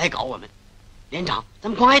天天来搞我们。连长，咱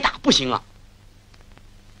们光挨打不行啊。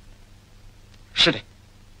是的，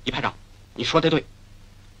一排长，你说的对，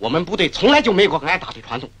我们部队从来就没过挨打的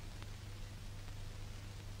传统。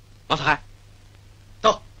王四海，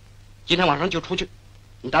走，今天晚上就出去，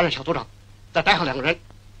你担任小组长，再带上2个人，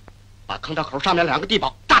把坑道口上面2个地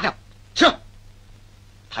堡炸掉。是。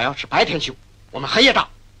他要是白天修，我们黑夜炸，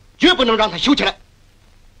绝不能让他修起来。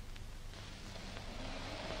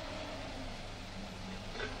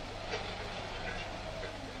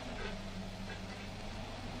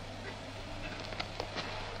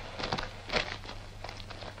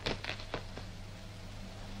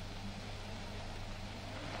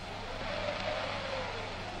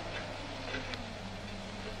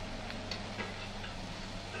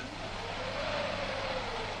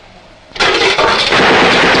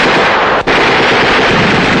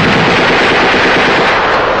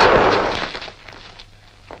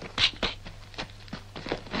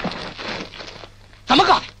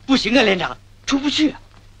不行啊，连长，出不去啊！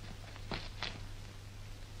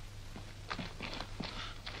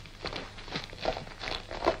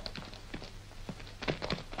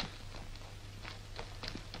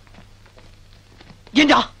连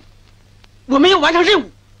长，我没有完成任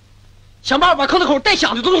务，想办法把坑道口带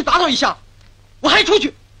响的东西打倒一下，我还出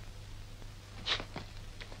去。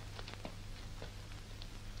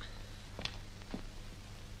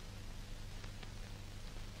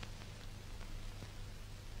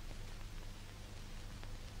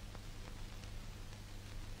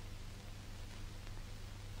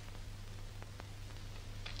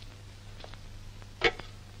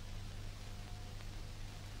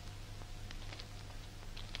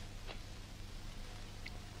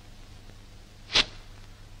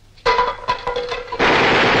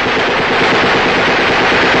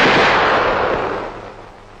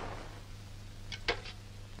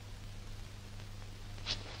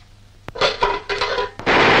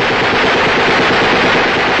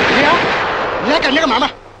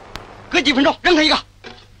几分钟，扔他一个。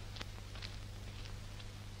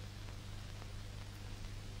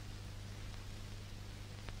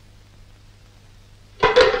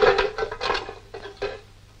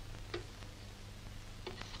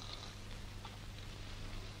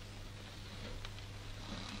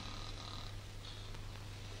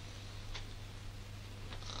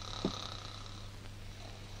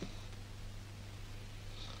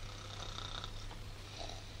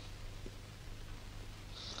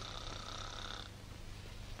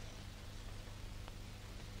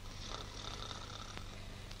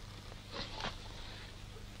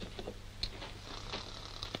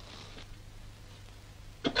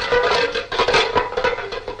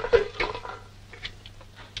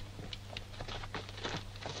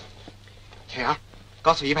铁阳，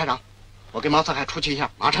告诉一排长，我跟毛四海出去一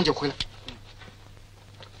下，马上就回来。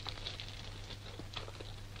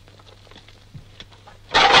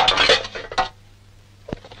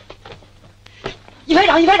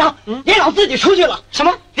一排长，连长自己出去了。什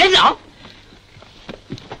么？连长？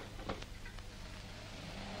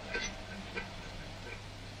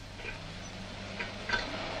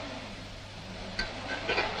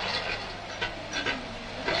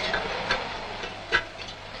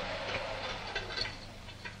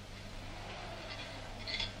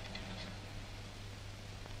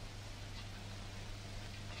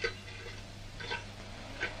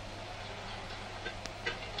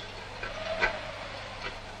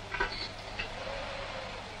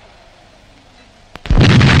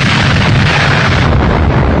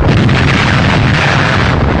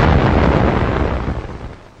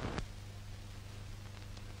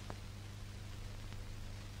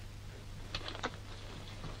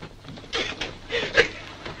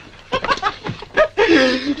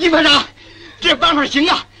一排长，这办法行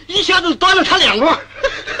啊，一下子端了他2摞。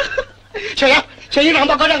小杨，向营长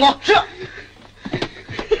报告战果。是。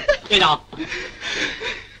队长，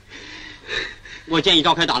我建议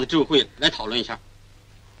召开党的执委会来讨论一下。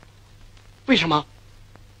为什么？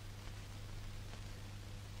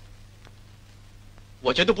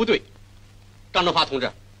我觉得不对。张忠发同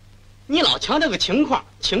志，你老强调个情况，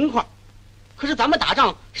可是咱们打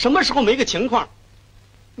仗什么时候没个情况？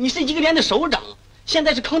你是一个连的首长，现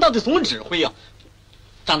在是坑道的总指挥啊。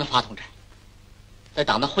张忠发同志，在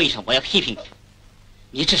党的会议上我要批评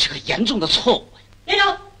你，你这是个严重的错误。连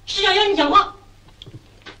长，师长要你讲话。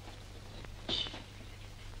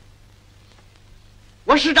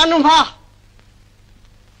我是张忠发。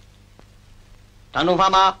张忠发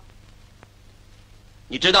吗？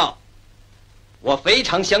你知道，我非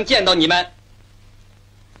常想见到你们，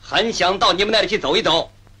很想到你们那里去走一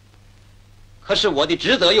走，可是我的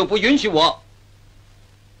职责又不允许我。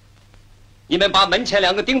你们把门前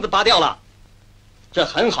2个钉子拔掉了，这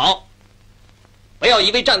很好。不要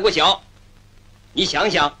以为战果小，你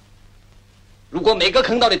想想，如果每个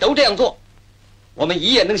坑道里都这样做，我们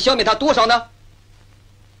一夜能消灭他多少呢？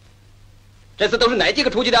这次都是哪几个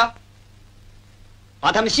出去的？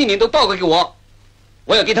把他们姓名都报告给我，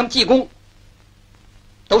我要给他们记功。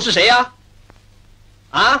都是谁呀？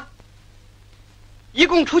啊？一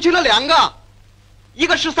共出去了2个，一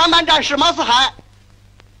个是3班战士马四海，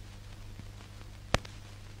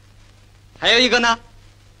还有一个呢？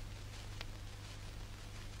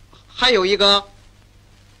还有一个，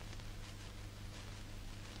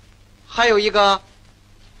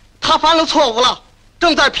他犯了错误了，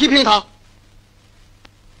正在批评他。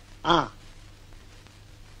啊？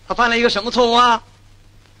他犯了一个什么错误啊？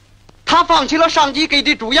他放弃了上级给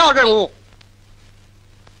的主要任务，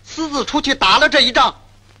私自出去打了这一仗。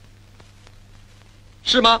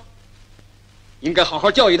是吗？应该好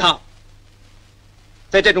好教育他。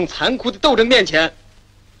在这种残酷的斗争面前，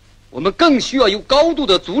我们更需要有高度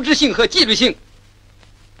的组织性和纪律性。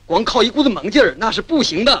光靠一股子猛劲儿那是不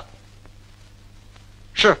行的。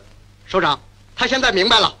是，首长，他现在明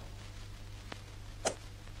白了。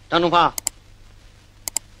张忠发，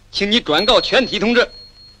请你转告全体同志，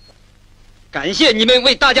感谢你们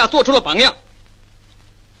为大家做出了榜样。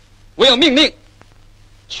我要命令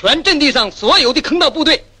全阵地上所有的坑道部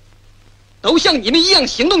队都像你们一样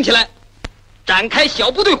行动起来，展开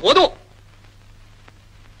小部队活动。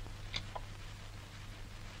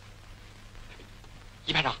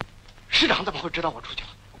一班长，师长怎么会知道我出去了？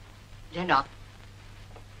连长，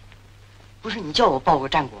不是你叫我报个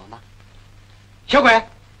战果吗？小鬼，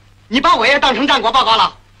你把我也当成战果报告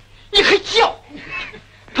了？你可叫！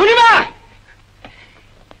同志们，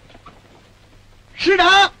师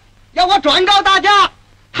长要我转告大家，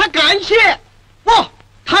他感谢不，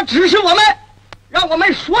他指示我们，让我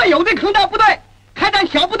们所有的坑道部队开展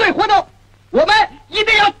小部队活动，我们一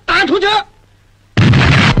定要打出去。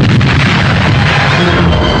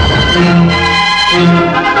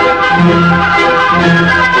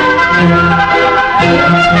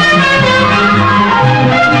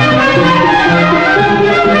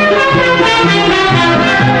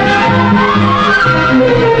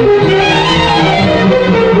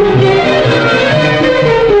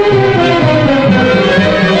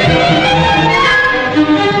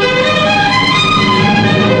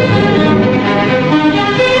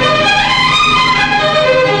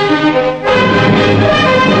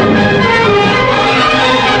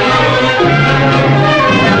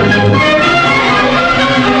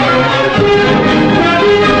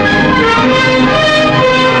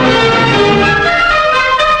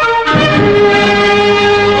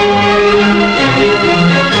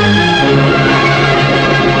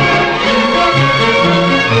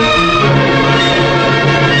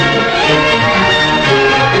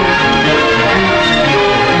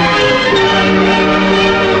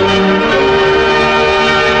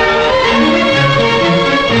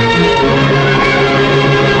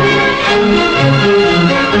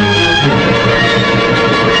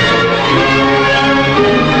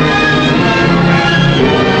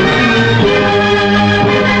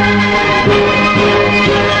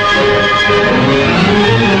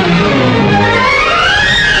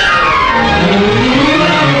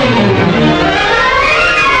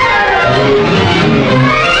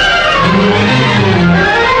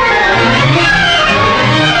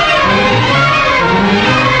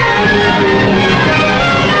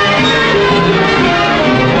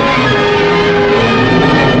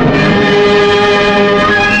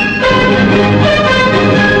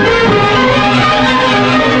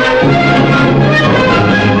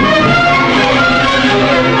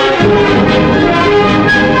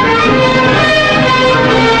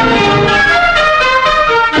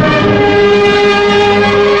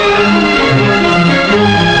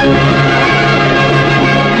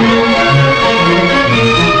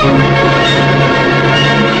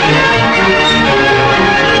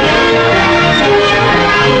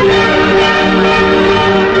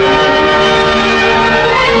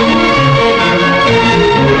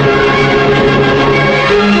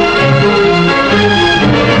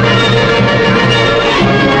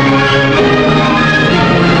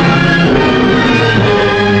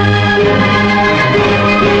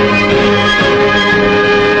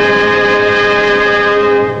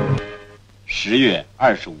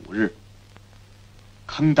25日，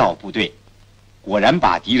坑道部队果然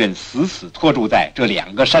把敌人死死拖住在这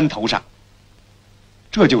2个山头上，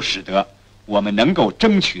这就使得我们能够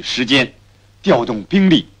争取时间，调动兵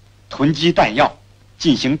力，囤积弹药，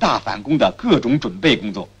进行大反攻的各种准备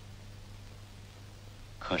工作。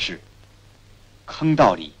可是，坑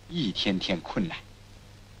道里一天天困难，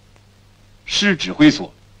师指挥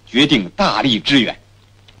所决定大力支援。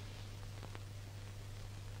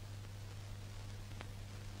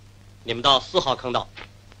你们到4号坑道，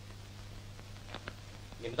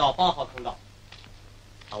你们到8号坑道，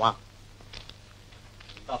老王，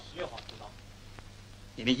你们到16号坑道。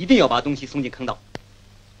你们一定要把东西送进坑道，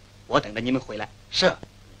我等着你们回来。是。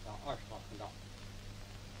你到20号坑道。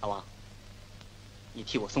老王，你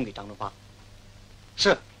替我送给张忠发。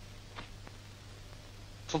是。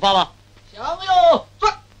出发吧。向右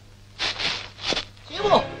转，起步，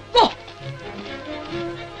走。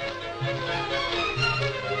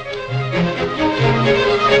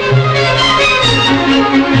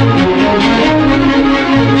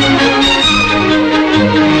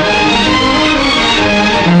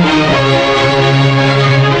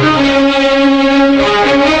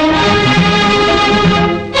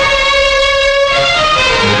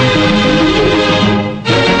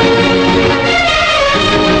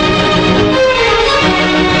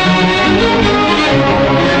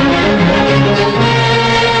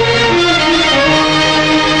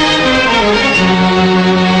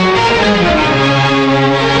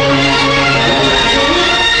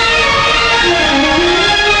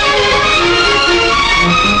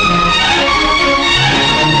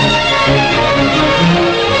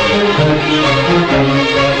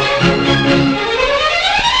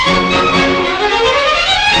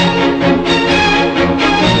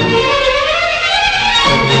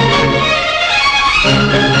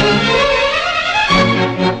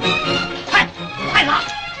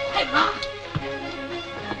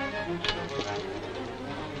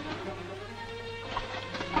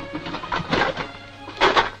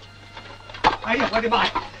哎呀，我的妈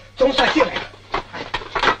呀，总算进来了！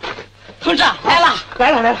同志来了，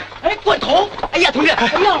来了！哎，罐头！哎呀，同志，哎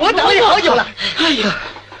呀，我等了你好久了。哎呀，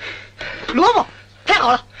萝卜，太好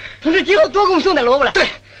了！同志，今后多给我们送点萝卜来。对。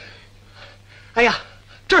哎呀，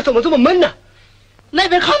这儿怎么这么闷呢？那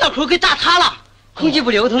边坑道口给炸塌了，空气不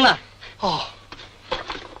流通了。哦。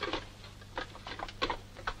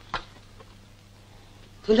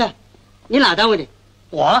同志，你哪单位的？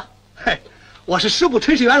我，我是师部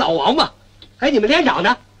炊事员老王嘛。哎，你们连长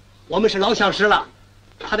呢？我们是老相识了。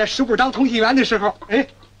他在师部当通信员的时候，哎，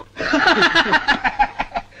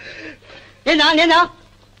连长，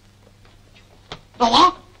老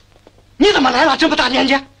王，你怎么来了？这么大年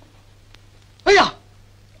纪？哎呀，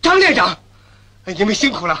张连长，哎，你们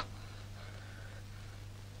辛苦了。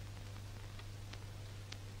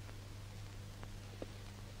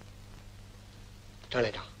张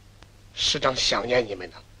连长，师长想念你们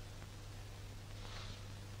呢。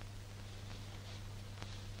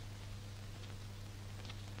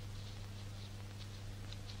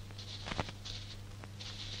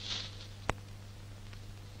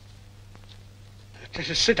这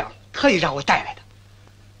是师长特意让我带来的。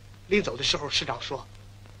临走的时候，师长说：“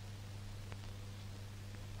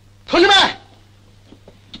同志们，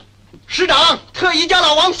师长特意将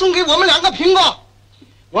老王送给我们2个苹果，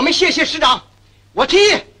我们谢谢师长。我提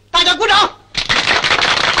议大家鼓掌，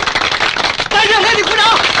再热烈的鼓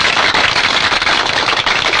掌！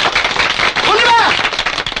同志们，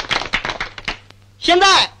现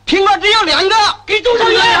在苹果只有2个，给中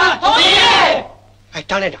成员同意。哎，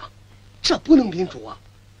张连长。”这不能民主啊！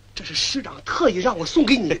这是师长特意让我送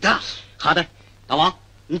给你的。好的，老王，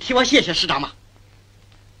你替我谢谢师长吧。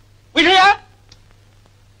卫生员，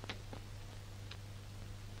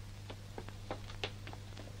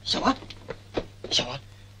小王，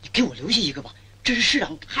你给我留下一个吧，这是师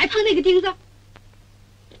长。还碰那个钉子。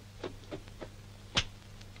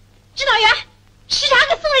指导员，师长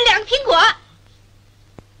给送了2个苹果。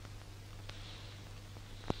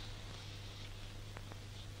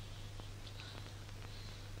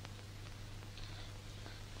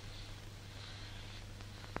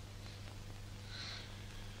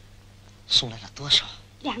送来了多少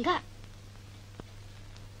？2个。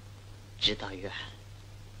指导员，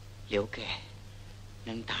留给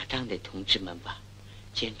能打仗的同志们吧，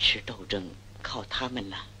坚持斗争靠他们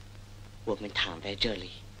了。我们躺在这里，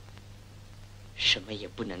什么也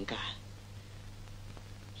不能干，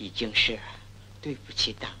已经是对不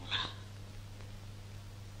起党了。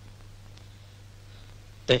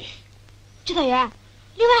对。指导员，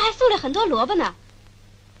另外还送了很多萝卜呢。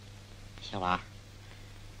小王。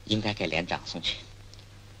应该给连长送去。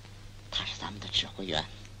他是咱们的指挥员，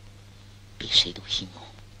比谁都辛苦。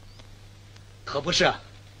可不是，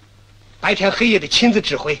白天黑夜的亲自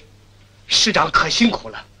指挥，师长可辛苦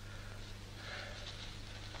了。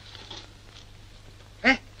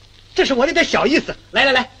哎，这是我的点小意思，来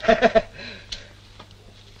来来。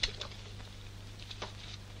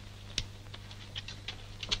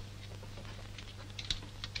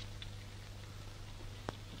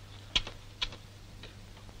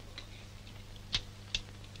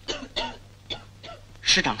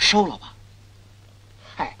师长收了吧？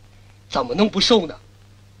嗨，怎么能不收呢？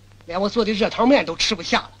连我做的热汤面都吃不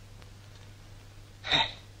下了。唉，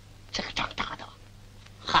这个仗打的，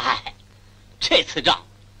嗨，这次仗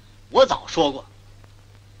我早说过，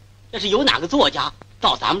要是有哪个作家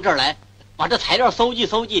到咱们这儿来，把这材料搜集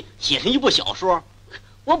搜集，写成一部小说，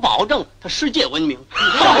我保证他世界闻名。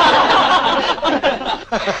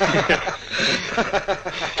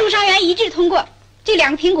朱伤员一致通过，这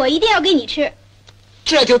2个苹果一定要给你吃。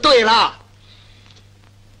这就对了，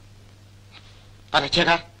把它切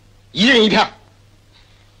开，一人一片。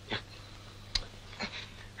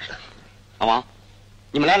老王，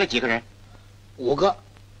你们来了几个人？5个。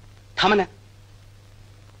他们呢？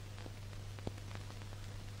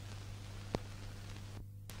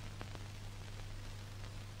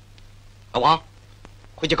老王，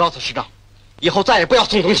回去告诉师长，以后再也不要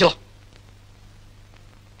送东西了。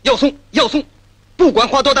要送要送，不管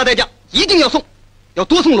花多大代价，一定要送。要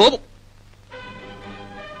多送萝卜。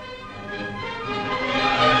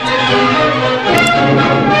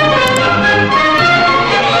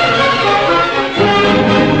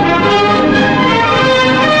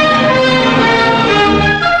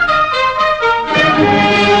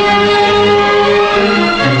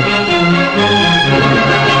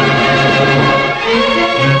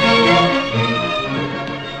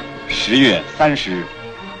10月30日，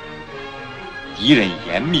敌人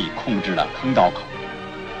严密控制了坑道口。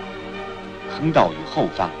坑道与后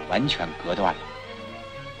方完全隔断了，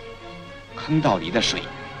坑道里的水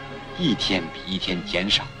一天比一天减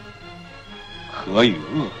少，河与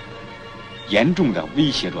恶严重地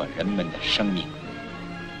威胁着人们的生命。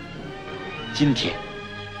今天，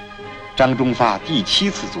张忠发第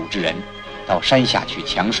7次组织人到山下去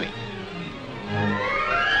抢水。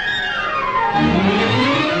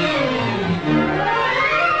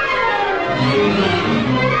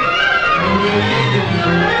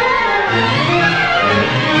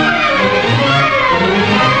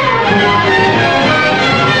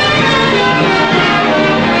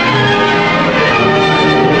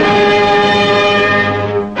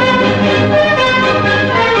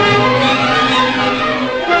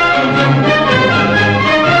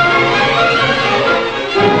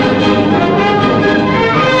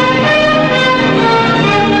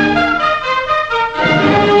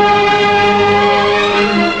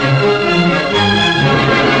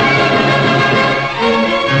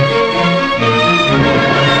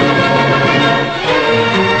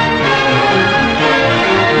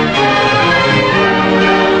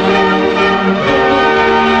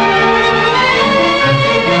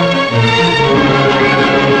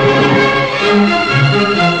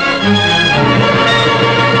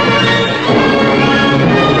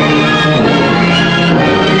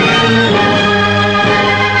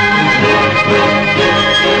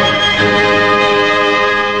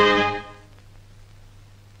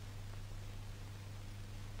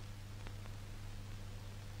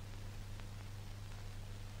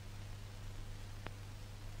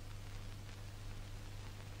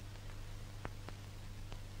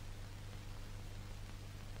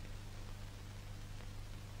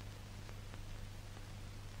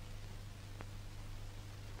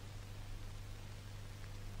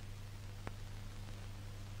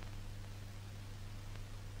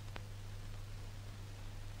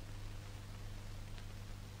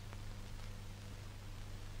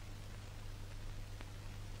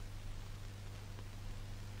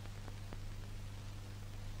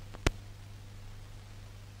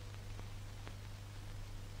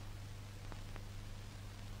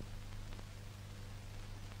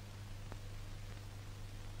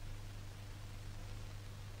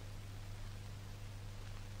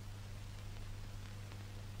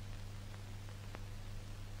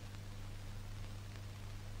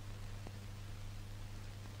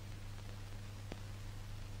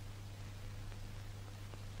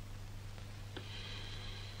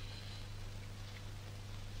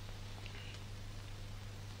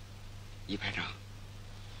一排长，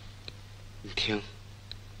你听，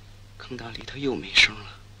坑道里头又没声了。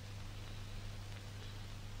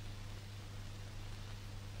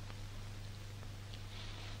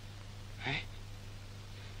哎，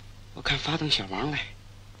我看发动小王来。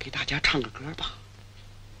给大家唱个歌吧。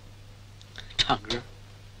唱歌，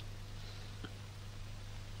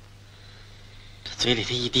这嘴里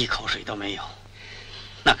的一滴口水都没有，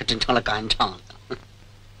那可真成了干唱了。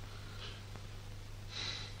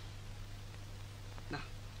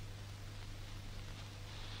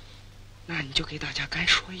那你就给大家干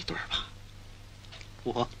说一段吧。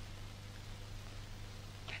我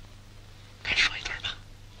干说一段吧。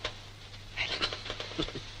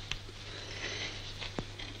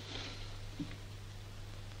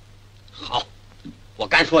好，我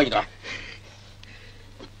干说一段。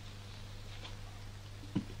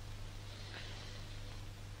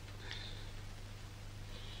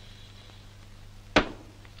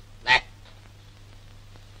来，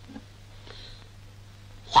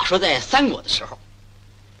话说在三国的时候，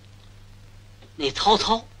那曹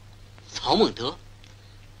操、曹孟德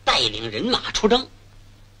带领人马出征。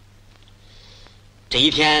这一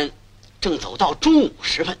天正走到中午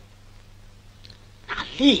时分，那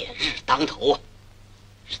烈日当头啊，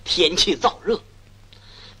是天气燥热，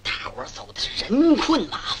大伙儿走的是人困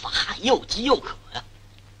马乏，又饥又渴呀。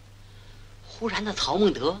忽然那曹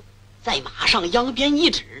孟德在马上扬鞭一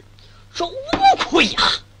指，说：“无愧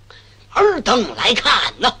呀！尔等来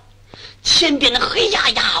看呐，前边那黑压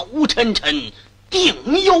压、乌沉沉，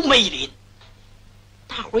定有梅林。”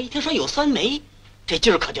大伙儿一听说有酸梅，这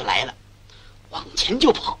劲儿可就来了，往前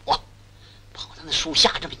就跑啊！跑到那树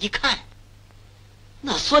下这么一看，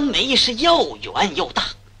那酸梅是又圆又大，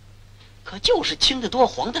可就是青的多，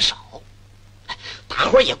黄的少。大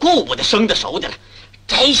伙儿也顾不得生的熟的了，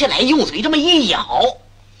摘下来用嘴这么一咬，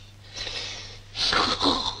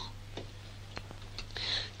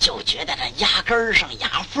就觉得这牙根上、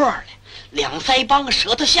牙缝儿里、两腮帮、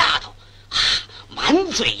舌头下头，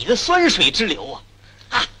满嘴的酸水直流啊！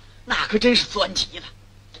那可真是酸极了，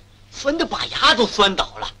酸的把牙都酸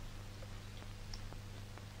倒了。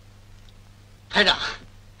排长，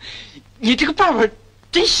你这个办法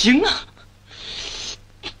真行啊！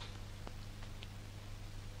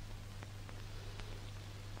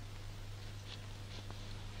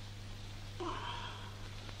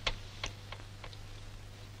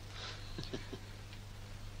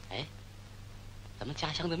哎，咱们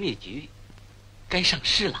家乡的蜜橘该上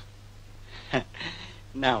市了。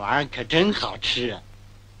那玩意儿可真好吃啊！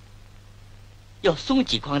要送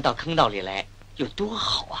几筐到坑道里来，有多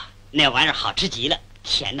好啊！那玩意儿好吃极了，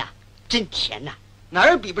甜呐，真甜呐，哪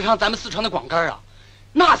儿比不上咱们四川的广柑啊？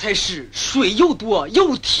那才是水又多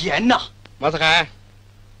又甜呐！马四海，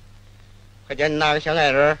快叫你那个小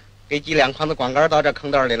矮人给寄2筐的广柑到这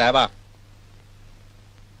坑道里来吧。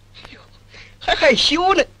哎呦，还害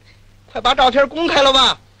羞呢，快把照片公开了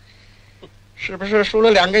吧！是不是梳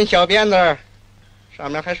了2根小辫子？上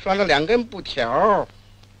面还拴了2根布条，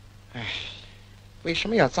哎，为什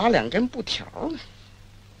么要扎2根布条呢？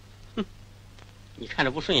哼，你看着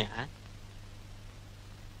不顺眼？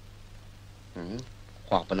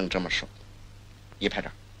话不能这么说。一排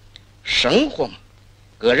长，生活嘛，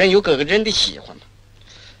个人有个人的喜欢嘛。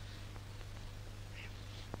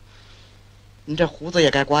你这胡子也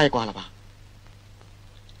该刮一刮了吧？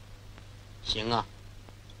行啊。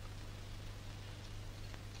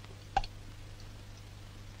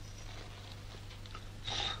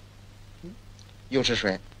又是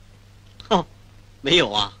水？哼，没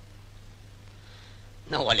有啊。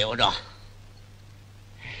那我留着。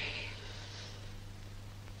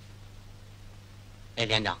哎，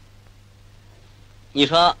连长，你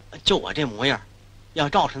说就我这模样，要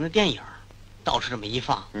照成那电影，到处这么一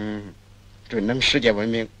放，准能世界闻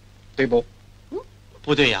名，对不？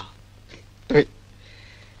不对呀。对，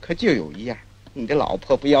可就有一样，你的老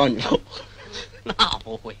婆不要你喽。那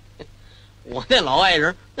不会，我那老爱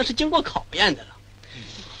人那是经过考验的了。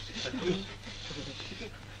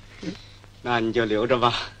那你就留着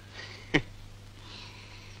吧。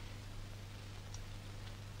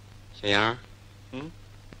小杨，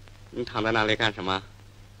你躺在那里干什么？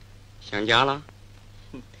想家了？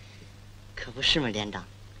可不是嘛，连长，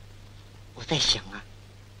我在想啊，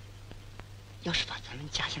要是把咱们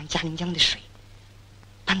家乡嘉陵江的水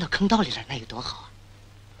搬到坑道里来，那有多好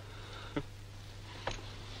啊！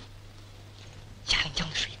嘉陵江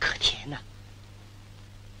的水可甜呐，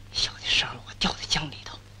小的时候我掉在江里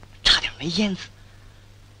头，差点没淹死，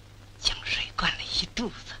江水灌了一肚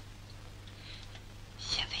子。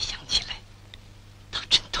现在想起来，倒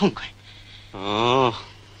真痛快。哦，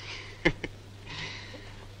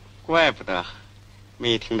怪不得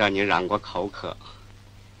没听到你嚷过口渴，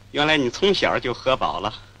原来你从小就喝饱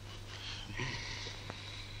了。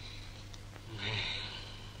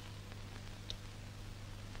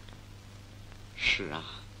是啊，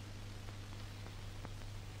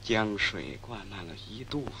江水灌满了一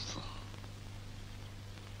肚子，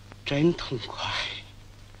真痛快。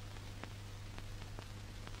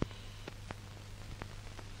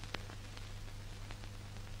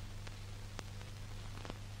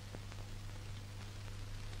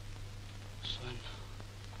酸了，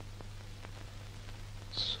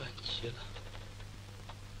酸极了，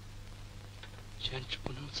简直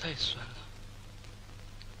不能再酸了。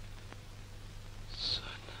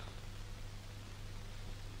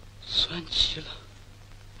酸极了，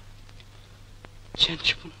简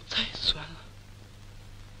直不能再酸了。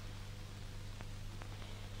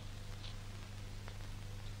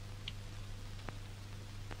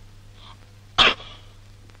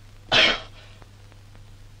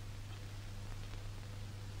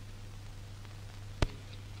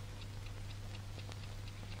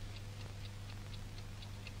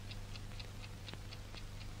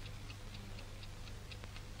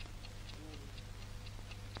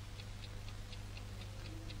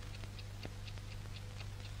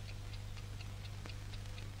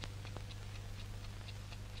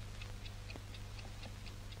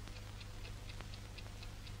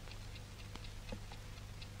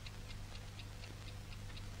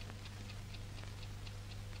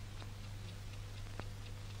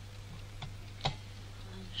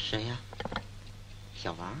谁呀？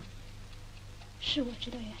小王？是我，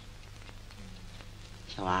指导员。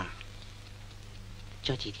小王，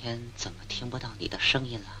这几天怎么听不到你的声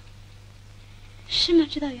音了？是吗，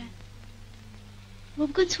指导员？我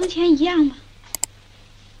不跟从前一样吗？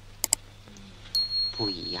不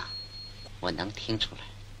一样，我能听出来。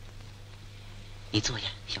你坐下，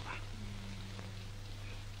小王。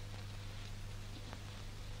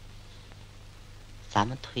咱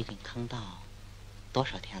们推进坑道多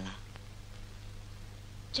少天了？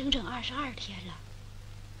整整22天了。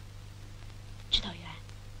指导员，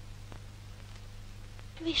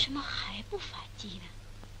为什么还不反击呢？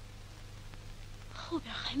后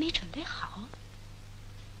边还没准备好。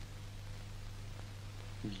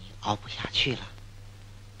你熬不下去了。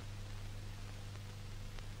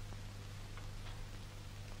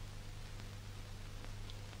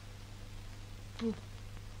不，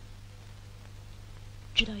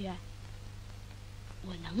指导员，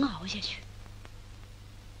我能熬下去。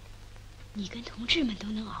你跟同志们都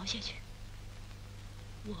能熬下去，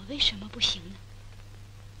我为什么不行呢？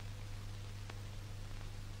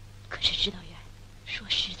可是指导员，说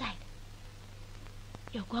实在的，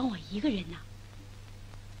要光我一个人呢，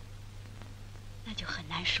那就很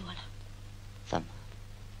难说了。怎么？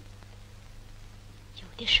有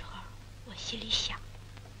的时候我心里想，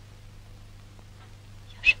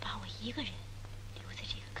要是把我一个人留在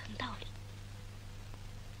这个坑道里，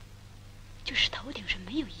就是头顶上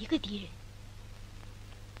没有一个敌人，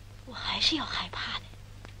我还是要害怕的。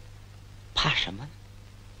怕什么呢？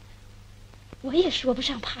我也说不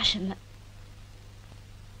上怕什么。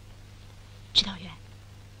指导员，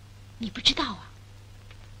你不知道啊，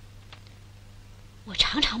我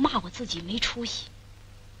常常骂我自己没出息。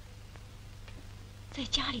在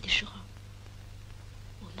家里的时候，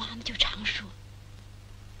我妈妈就常说，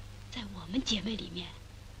在我们姐妹里面，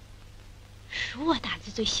属我胆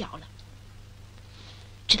子最小了。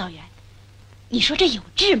指导员，你说这有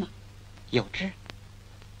治吗？有治。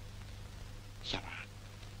小王，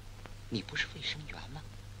你不是卫生员吗？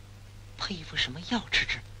配一副什么药吃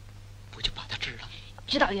治，不就把它治了？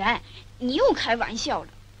指导员，你又开玩笑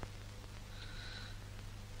了。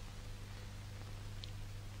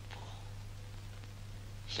不，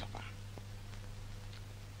小王，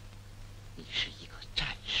你是一个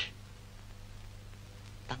战士。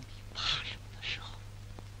当你怕什么的时候，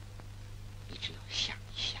你只要想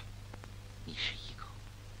一想，你是一个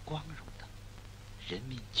光荣的人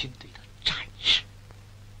民军队的战士。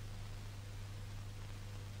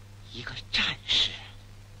一个战士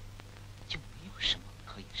就没有什么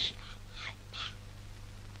可以使他害怕。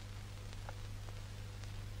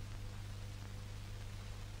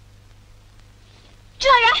指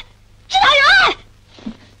导员，指导员！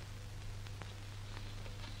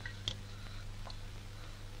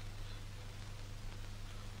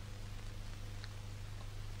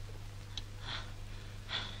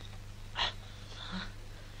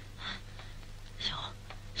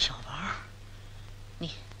小王，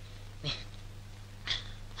你，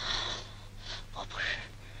我不是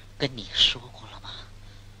跟你说过了吗？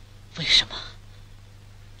为什么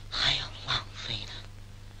还要浪费呢？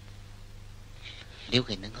留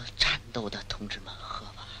给能够战斗的同志们喝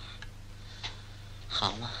吧，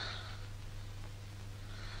好吗？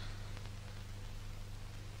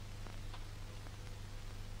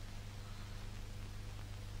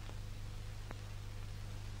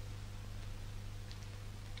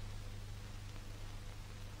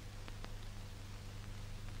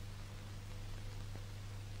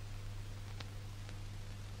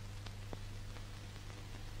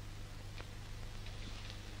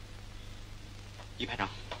李排长，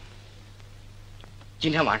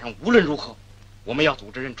今天晚上无论如何，我们要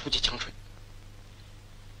组织人出去抢水。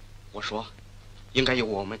我说，应该由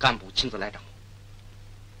我们干部亲自来掌。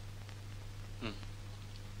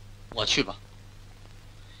我去吧。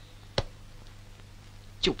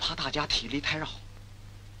就怕大家体力太绕，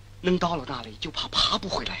能到了那里就怕爬不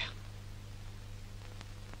回来呀。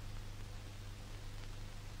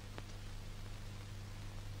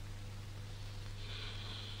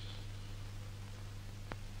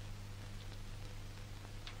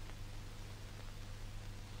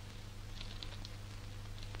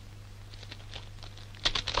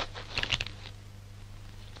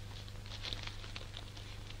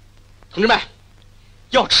同志们，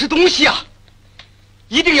要吃东西啊！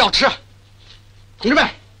一定要吃！同志们，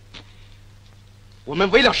我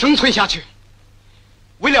们为了生存下去，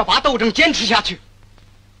为了把斗争坚持下去，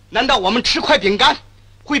难道我们吃块饼干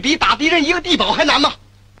会比打敌人一个地堡还难吗？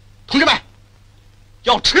同志们，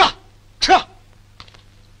要吃啊！吃啊！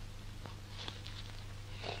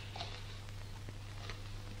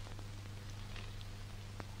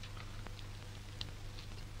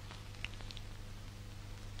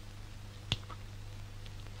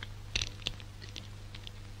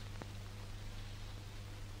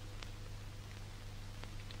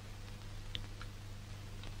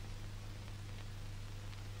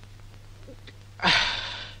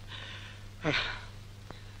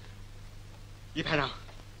李排长，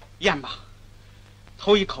咽吧，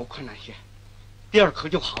头一口困难些，第二口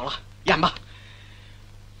就好了，咽吧。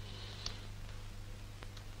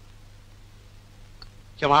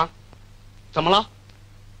小王，怎么了？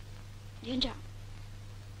连长，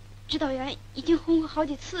指导员已经轰我好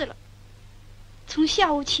几次了，从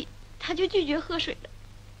下午起他就拒绝喝水了。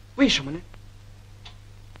为什么呢？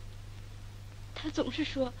他总是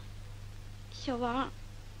说：“小王，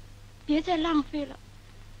别再浪费了。”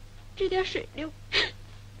这点水流。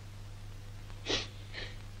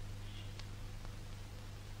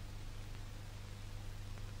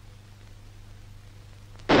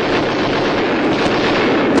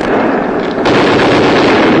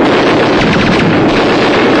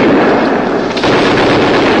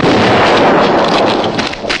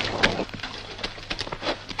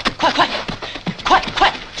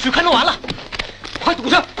快，水快弄完了，快堵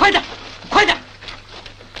上，快点！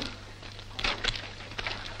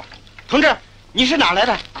同志，你是哪来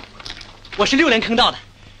的？我是6连坑道的。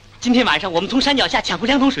今天晚上我们从山脚下抢回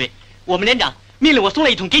2桶水，我们连长命令我送了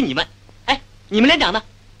1桶给你们。哎，你们连长呢？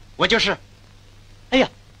我就是。哎呀，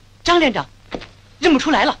张连长，认不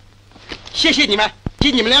出来了。谢谢你们，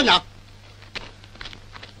谢你们连长。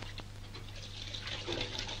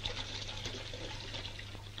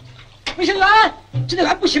卫生员，指导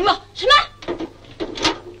员不行了。什么？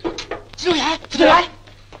指导员！指导员！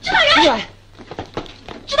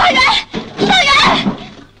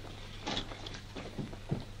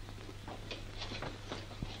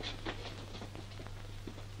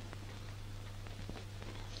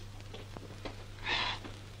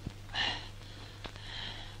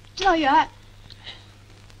指导员，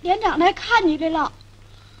连长来看你来了。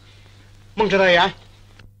孟指导员，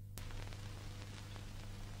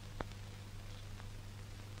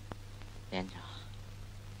连长，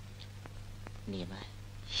你们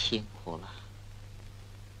辛苦了。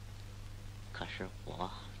可是我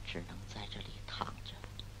只能在这里躺着。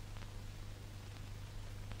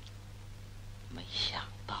没想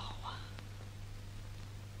到啊，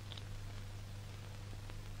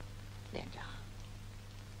连长，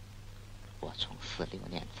我从46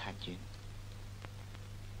年参军，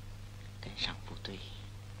跟上部队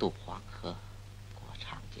渡黄河、过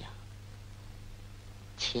长江，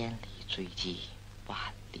千里追击，万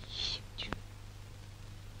里行军。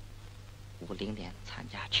50年参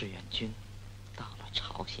加志愿军，到了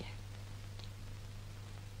朝鲜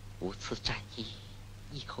，5次战役，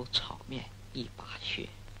一口炒面，一把血，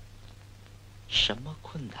什么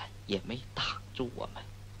困难也没挡住我们。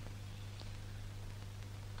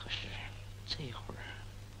可是这会儿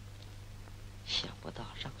想不到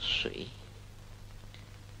让水。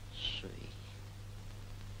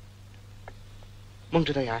孟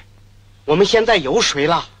指导员，我们现在有水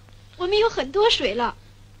了。我们有很多水了。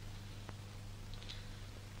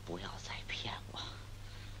不要再骗我，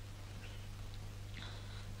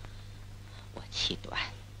我气短。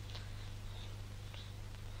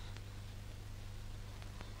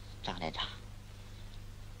张连长，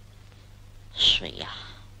水呀，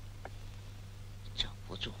整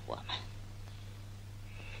不住我们，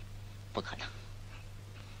不可能。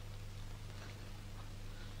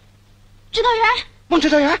指导员，孟指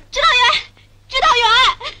导员，指导员，指导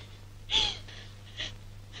员。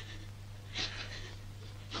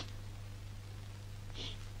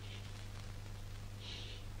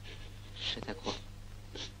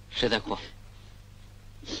谁在哭？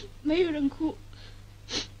没有人哭。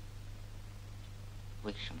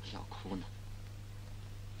为什么要哭呢？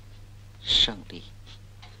胜利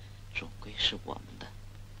终归是我们的。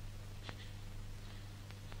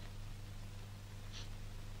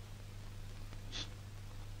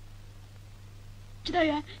指导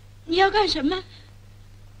员，你要干什么？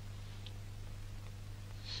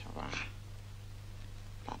小王，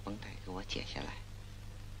把绷带给我解下来，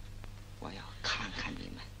我要看看你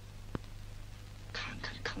们，看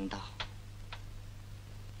看坑道。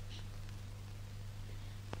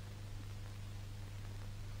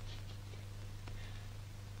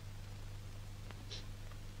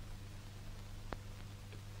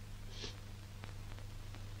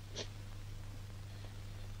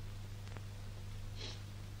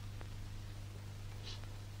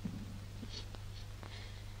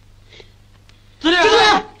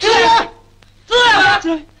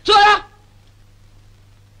这样。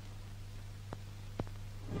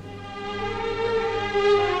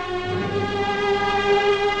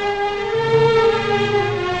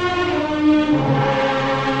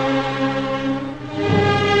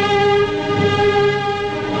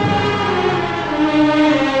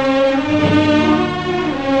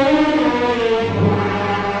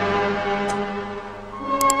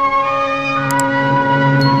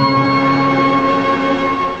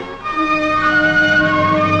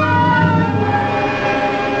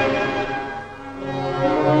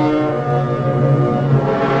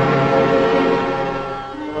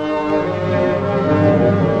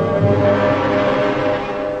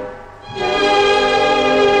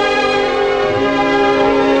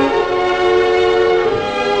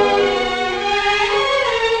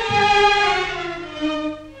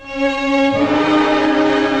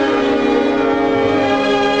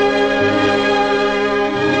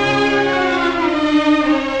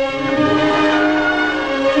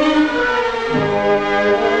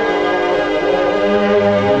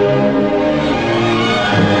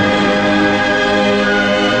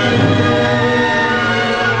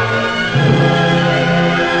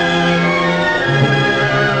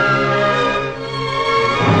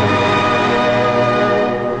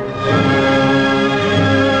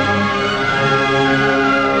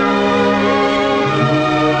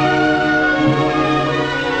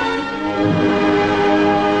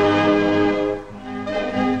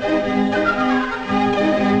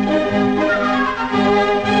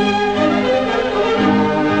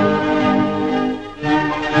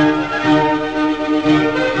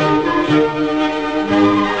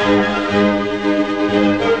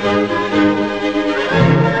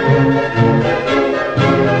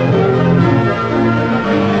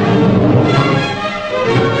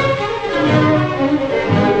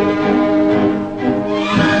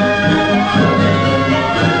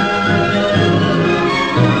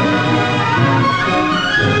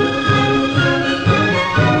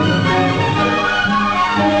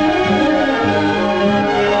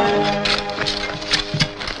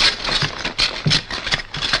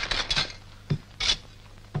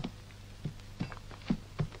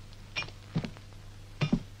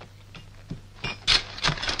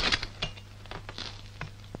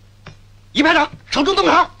一排长，手中动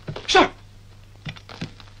口。是。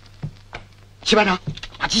七排长，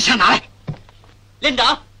把机枪拿来。连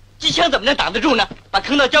长，机枪怎么能挡得住呢？把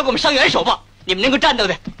坑道交给我们伤员守吧。你们能够战斗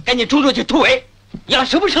的，赶紧冲出去突围。要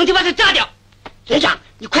是不成就把他炸掉。连长，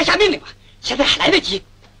你快下命令吧，现在还来得及。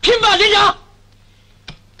拼吧，连长！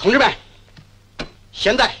同志们，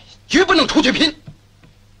现在绝不能出去拼，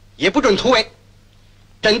也不准突围。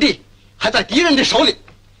阵地还在敌人的手里，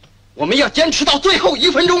我们要坚持到最后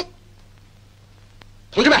1分钟。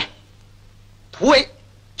同志们，突围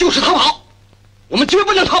就是逃跑，我们绝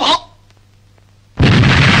不能逃跑。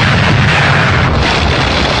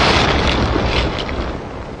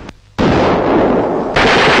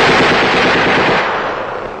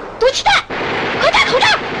毒气弹，快戴口罩！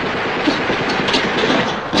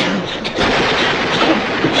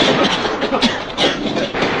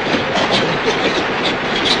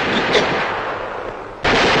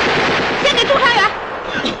先给驻伤员。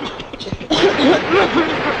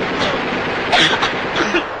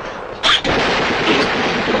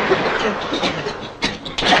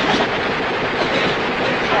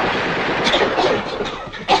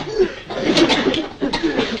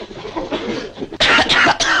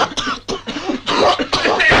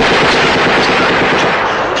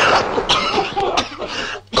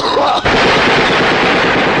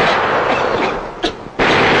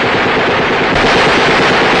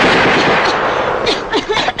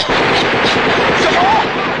小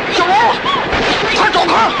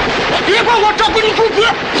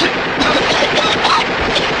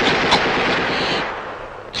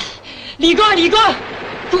大李庄，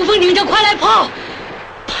主峰顶着，快来跑！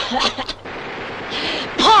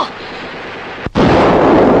跑！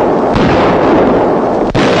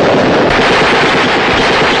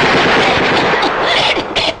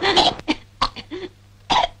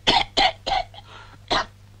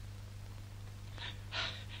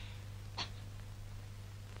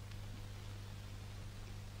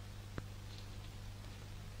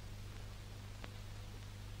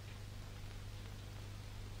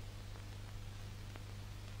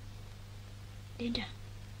连长，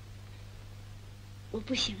我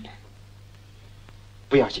不行了。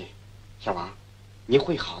不要紧，小王，你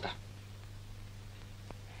会好的。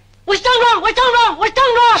我上庄，我上庄，我上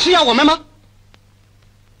庄！是要我们吗？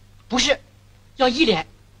不是，要一连。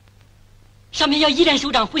上面要一连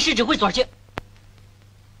首长回师指挥所去，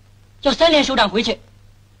要3连首长回去，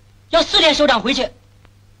要4连首长回去。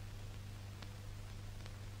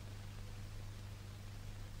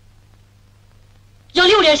要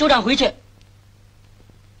6连首长回去。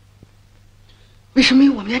为什么没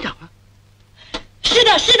有我们连长啊？是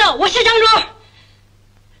的，是的，我是张庄。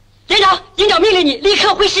连长，营长命令你立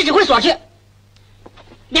刻回师指挥所去。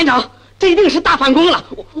连长，这一定是大反攻了，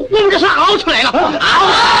我们这是熬出来了，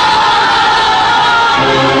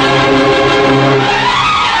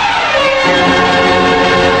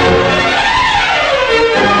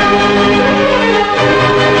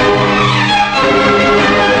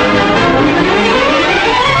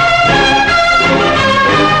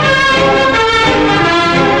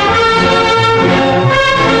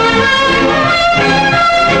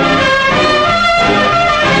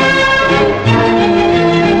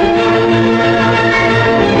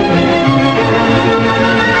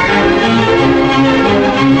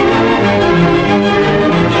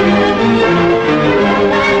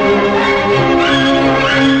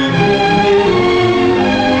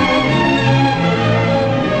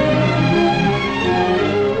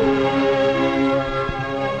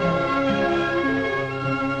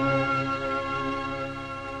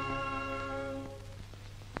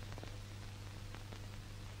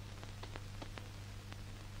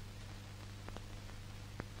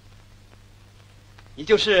你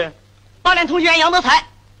就是8连通讯员杨德才。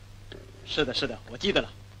是的，是的，我记得了。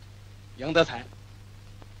杨德才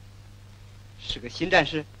是个新战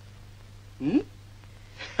士。嗯，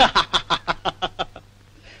哈哈哈哈哈哈！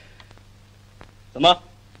怎么？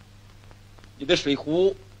你的水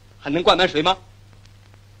壶还能灌满水吗？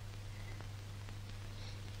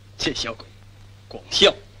这小鬼，光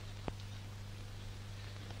笑。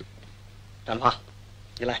张华，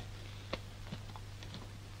你来。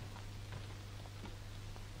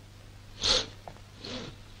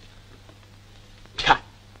看，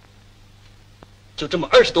就这么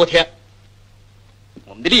20多天，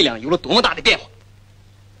我们的力量有了多么大的变化！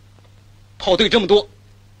炮队这么多，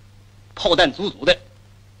炮弹足足的，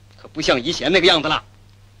可不像以前那个样子了。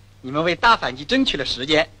你们为大反击争取了时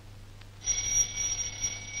间。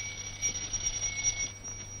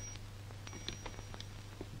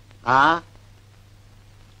啊，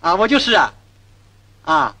我就是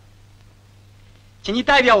啊，请你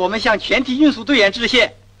代表我们向全体运输队员致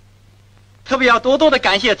谢，特别要多多的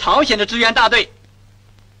感谢朝鲜的支援大队，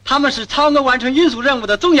他们是超额完成运输任务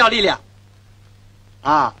的重要力量。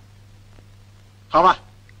啊，好吧，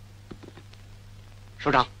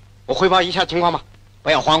首长，我汇报一下情况吧。不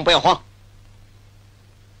要慌，不要慌。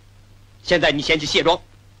现在你先去卸妆。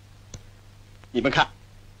你们看，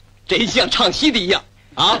真像唱戏的一样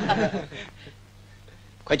啊！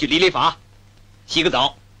快去理理发，洗个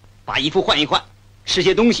澡，把衣服换一换，吃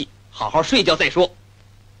些东西，好好睡觉再说。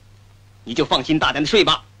你就放心大胆的睡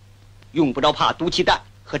吧，用不着怕毒气弹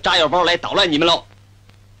和炸药包来捣乱你们喽。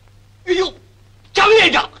哎呦，张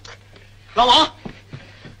连长，老王，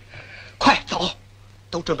快走，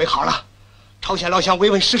都准备好了。朝鲜老乡慰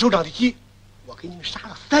问石首长的鸡，我给你们杀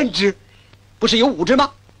了3只，不是有5只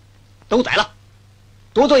吗？都宰了，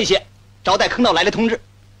多做一些，招待坑道来的同志。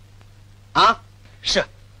啊，是。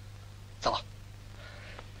走，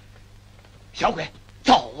小鬼，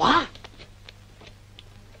走啊！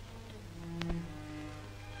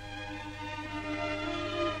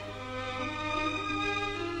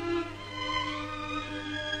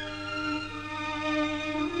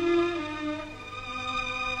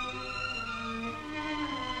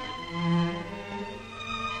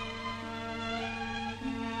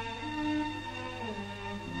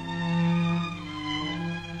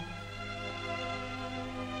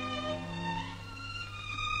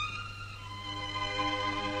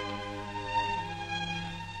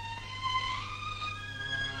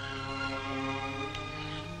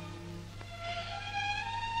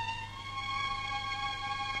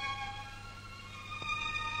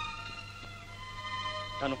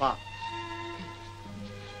张忠发，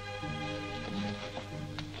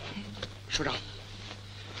首长，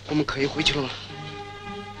我们可以回去了吗？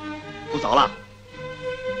不早了。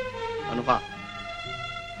张忠发，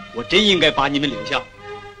我真应该把你们留下，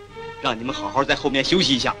让你们好好在后面休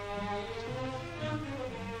息一下。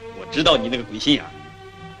我知道你那个鬼心眼儿，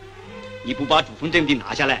你不把主峰阵地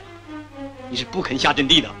拿下来，你是不肯下阵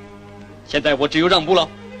地的。现在我只有让步了，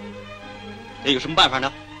这有什么办法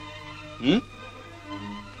呢？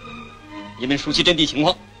你们熟悉阵地情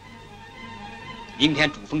况，明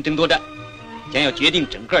天主峰争夺战将要决定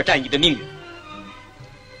整个战役的命运。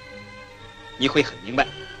你会很明白，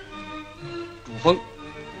主峰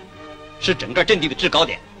是整个阵地的制高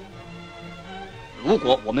点。如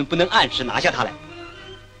果我们不能按时拿下它来，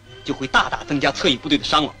就会大大增加侧翼部队的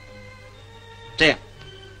伤亡，这样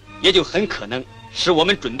也就很可能使我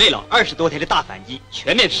们准备了20多天的大反击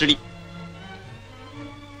全面失利。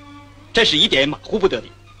这是一点马虎不得的。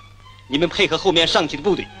你们配合后面上去的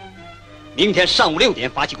部队，明天上午6点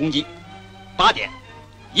发起攻击，8点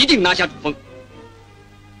一定拿下主峰。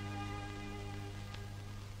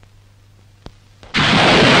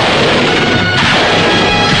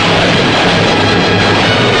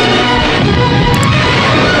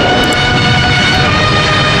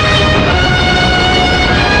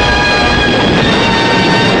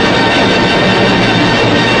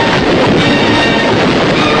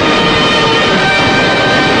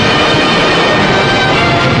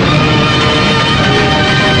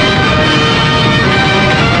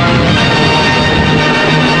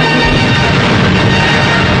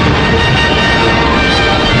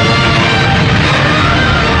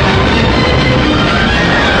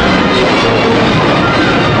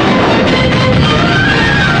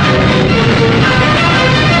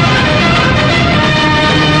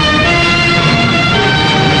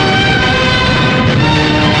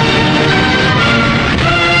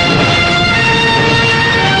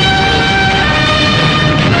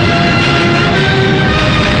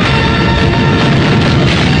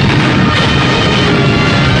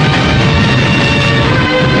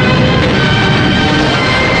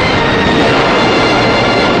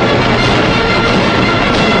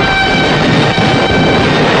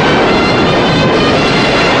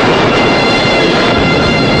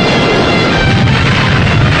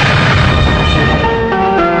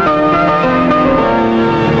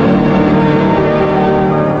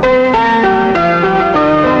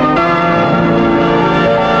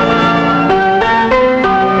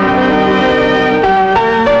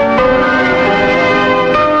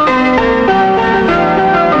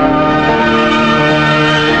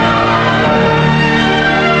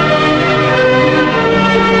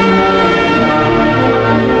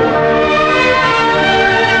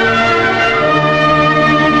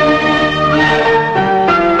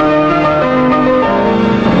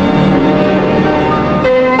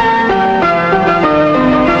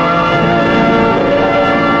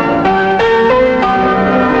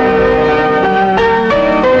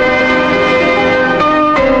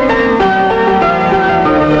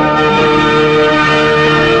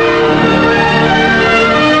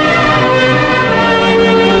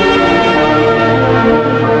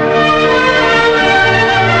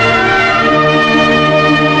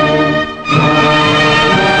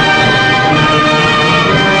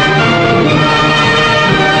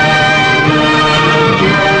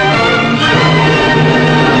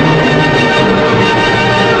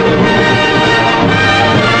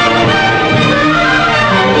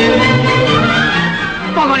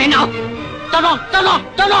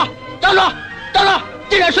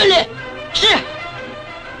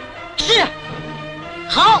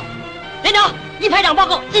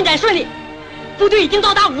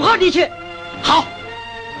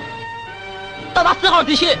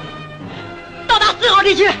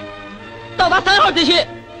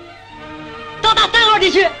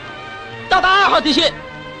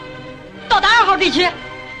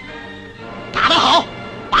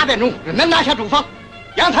能拿下主峰，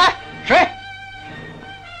杨才水。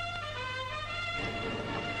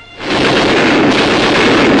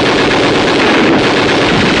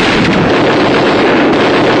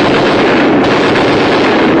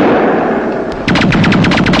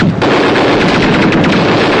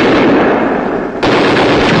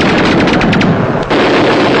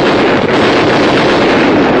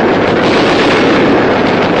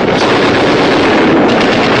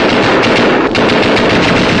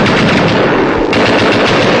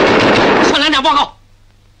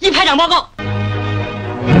报告。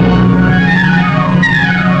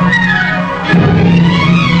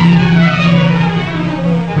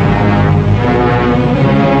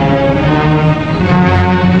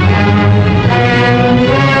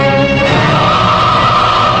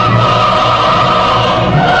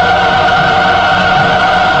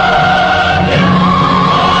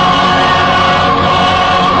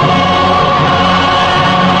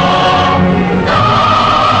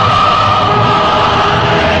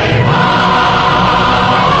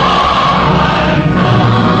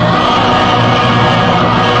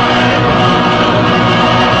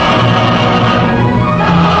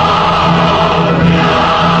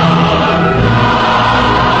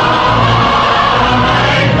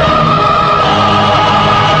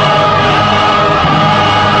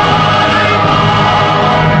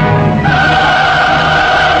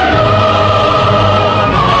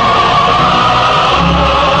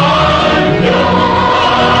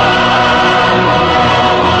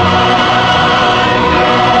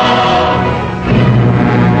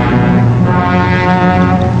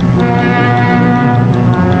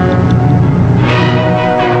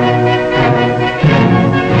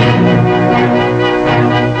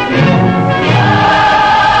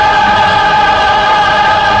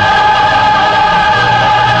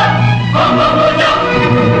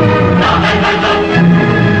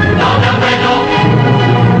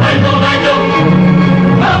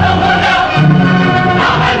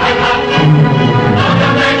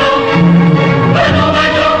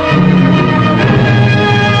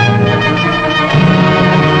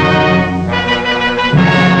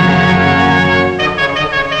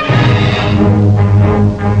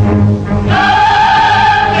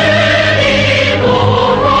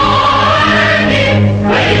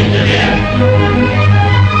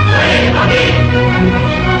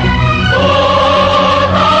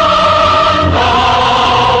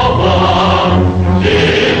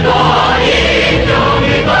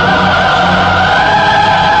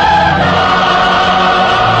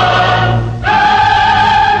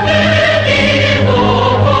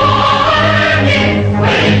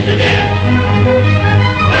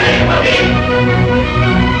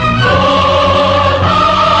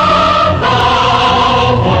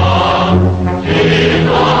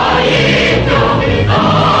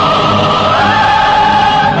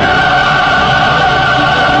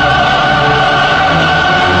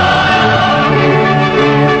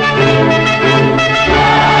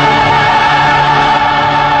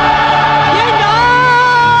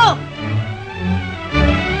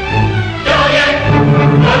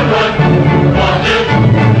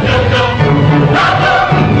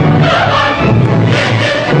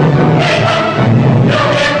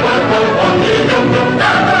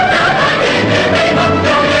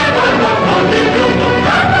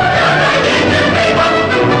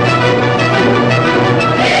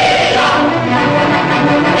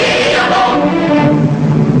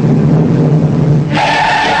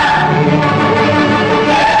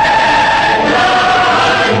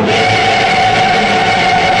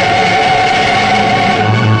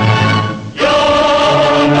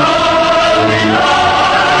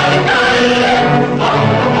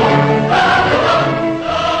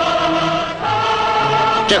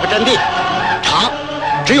这个阵地长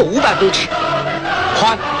只有500公尺，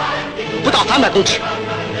宽不到300公尺，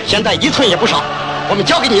现在1寸也不少，我们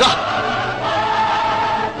交给你了。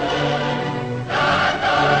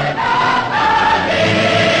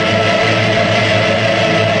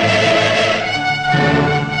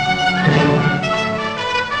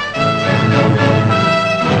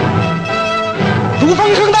主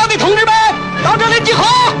峰坑道的同志们，到这里集合！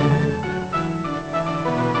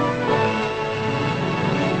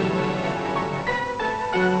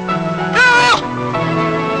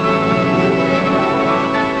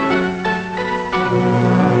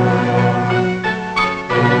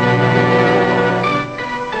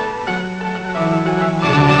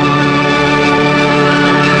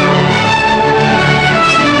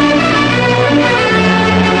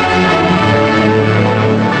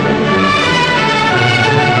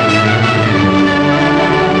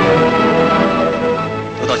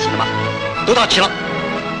都到齐了。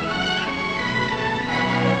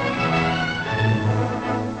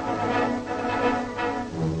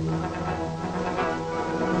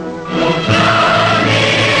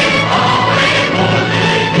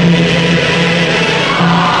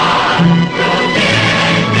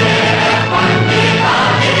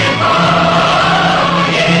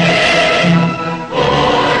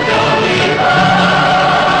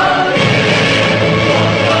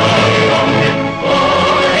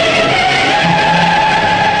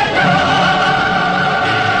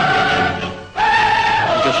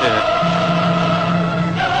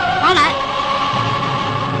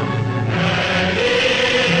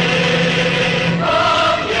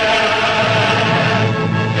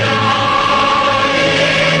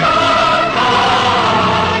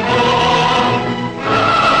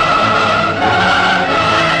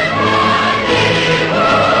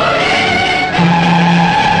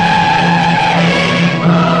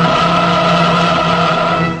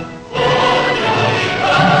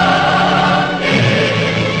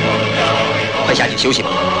休息吧。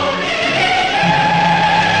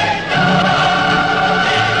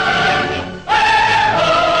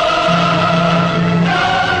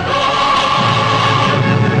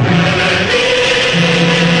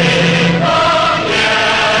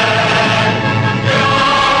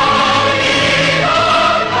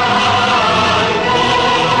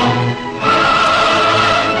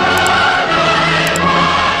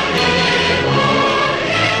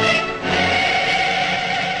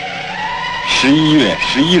11月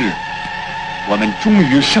11日，我们终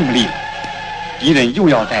于胜利了。敌人又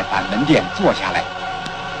要在板门店坐下来，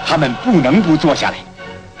他们不能不坐下来。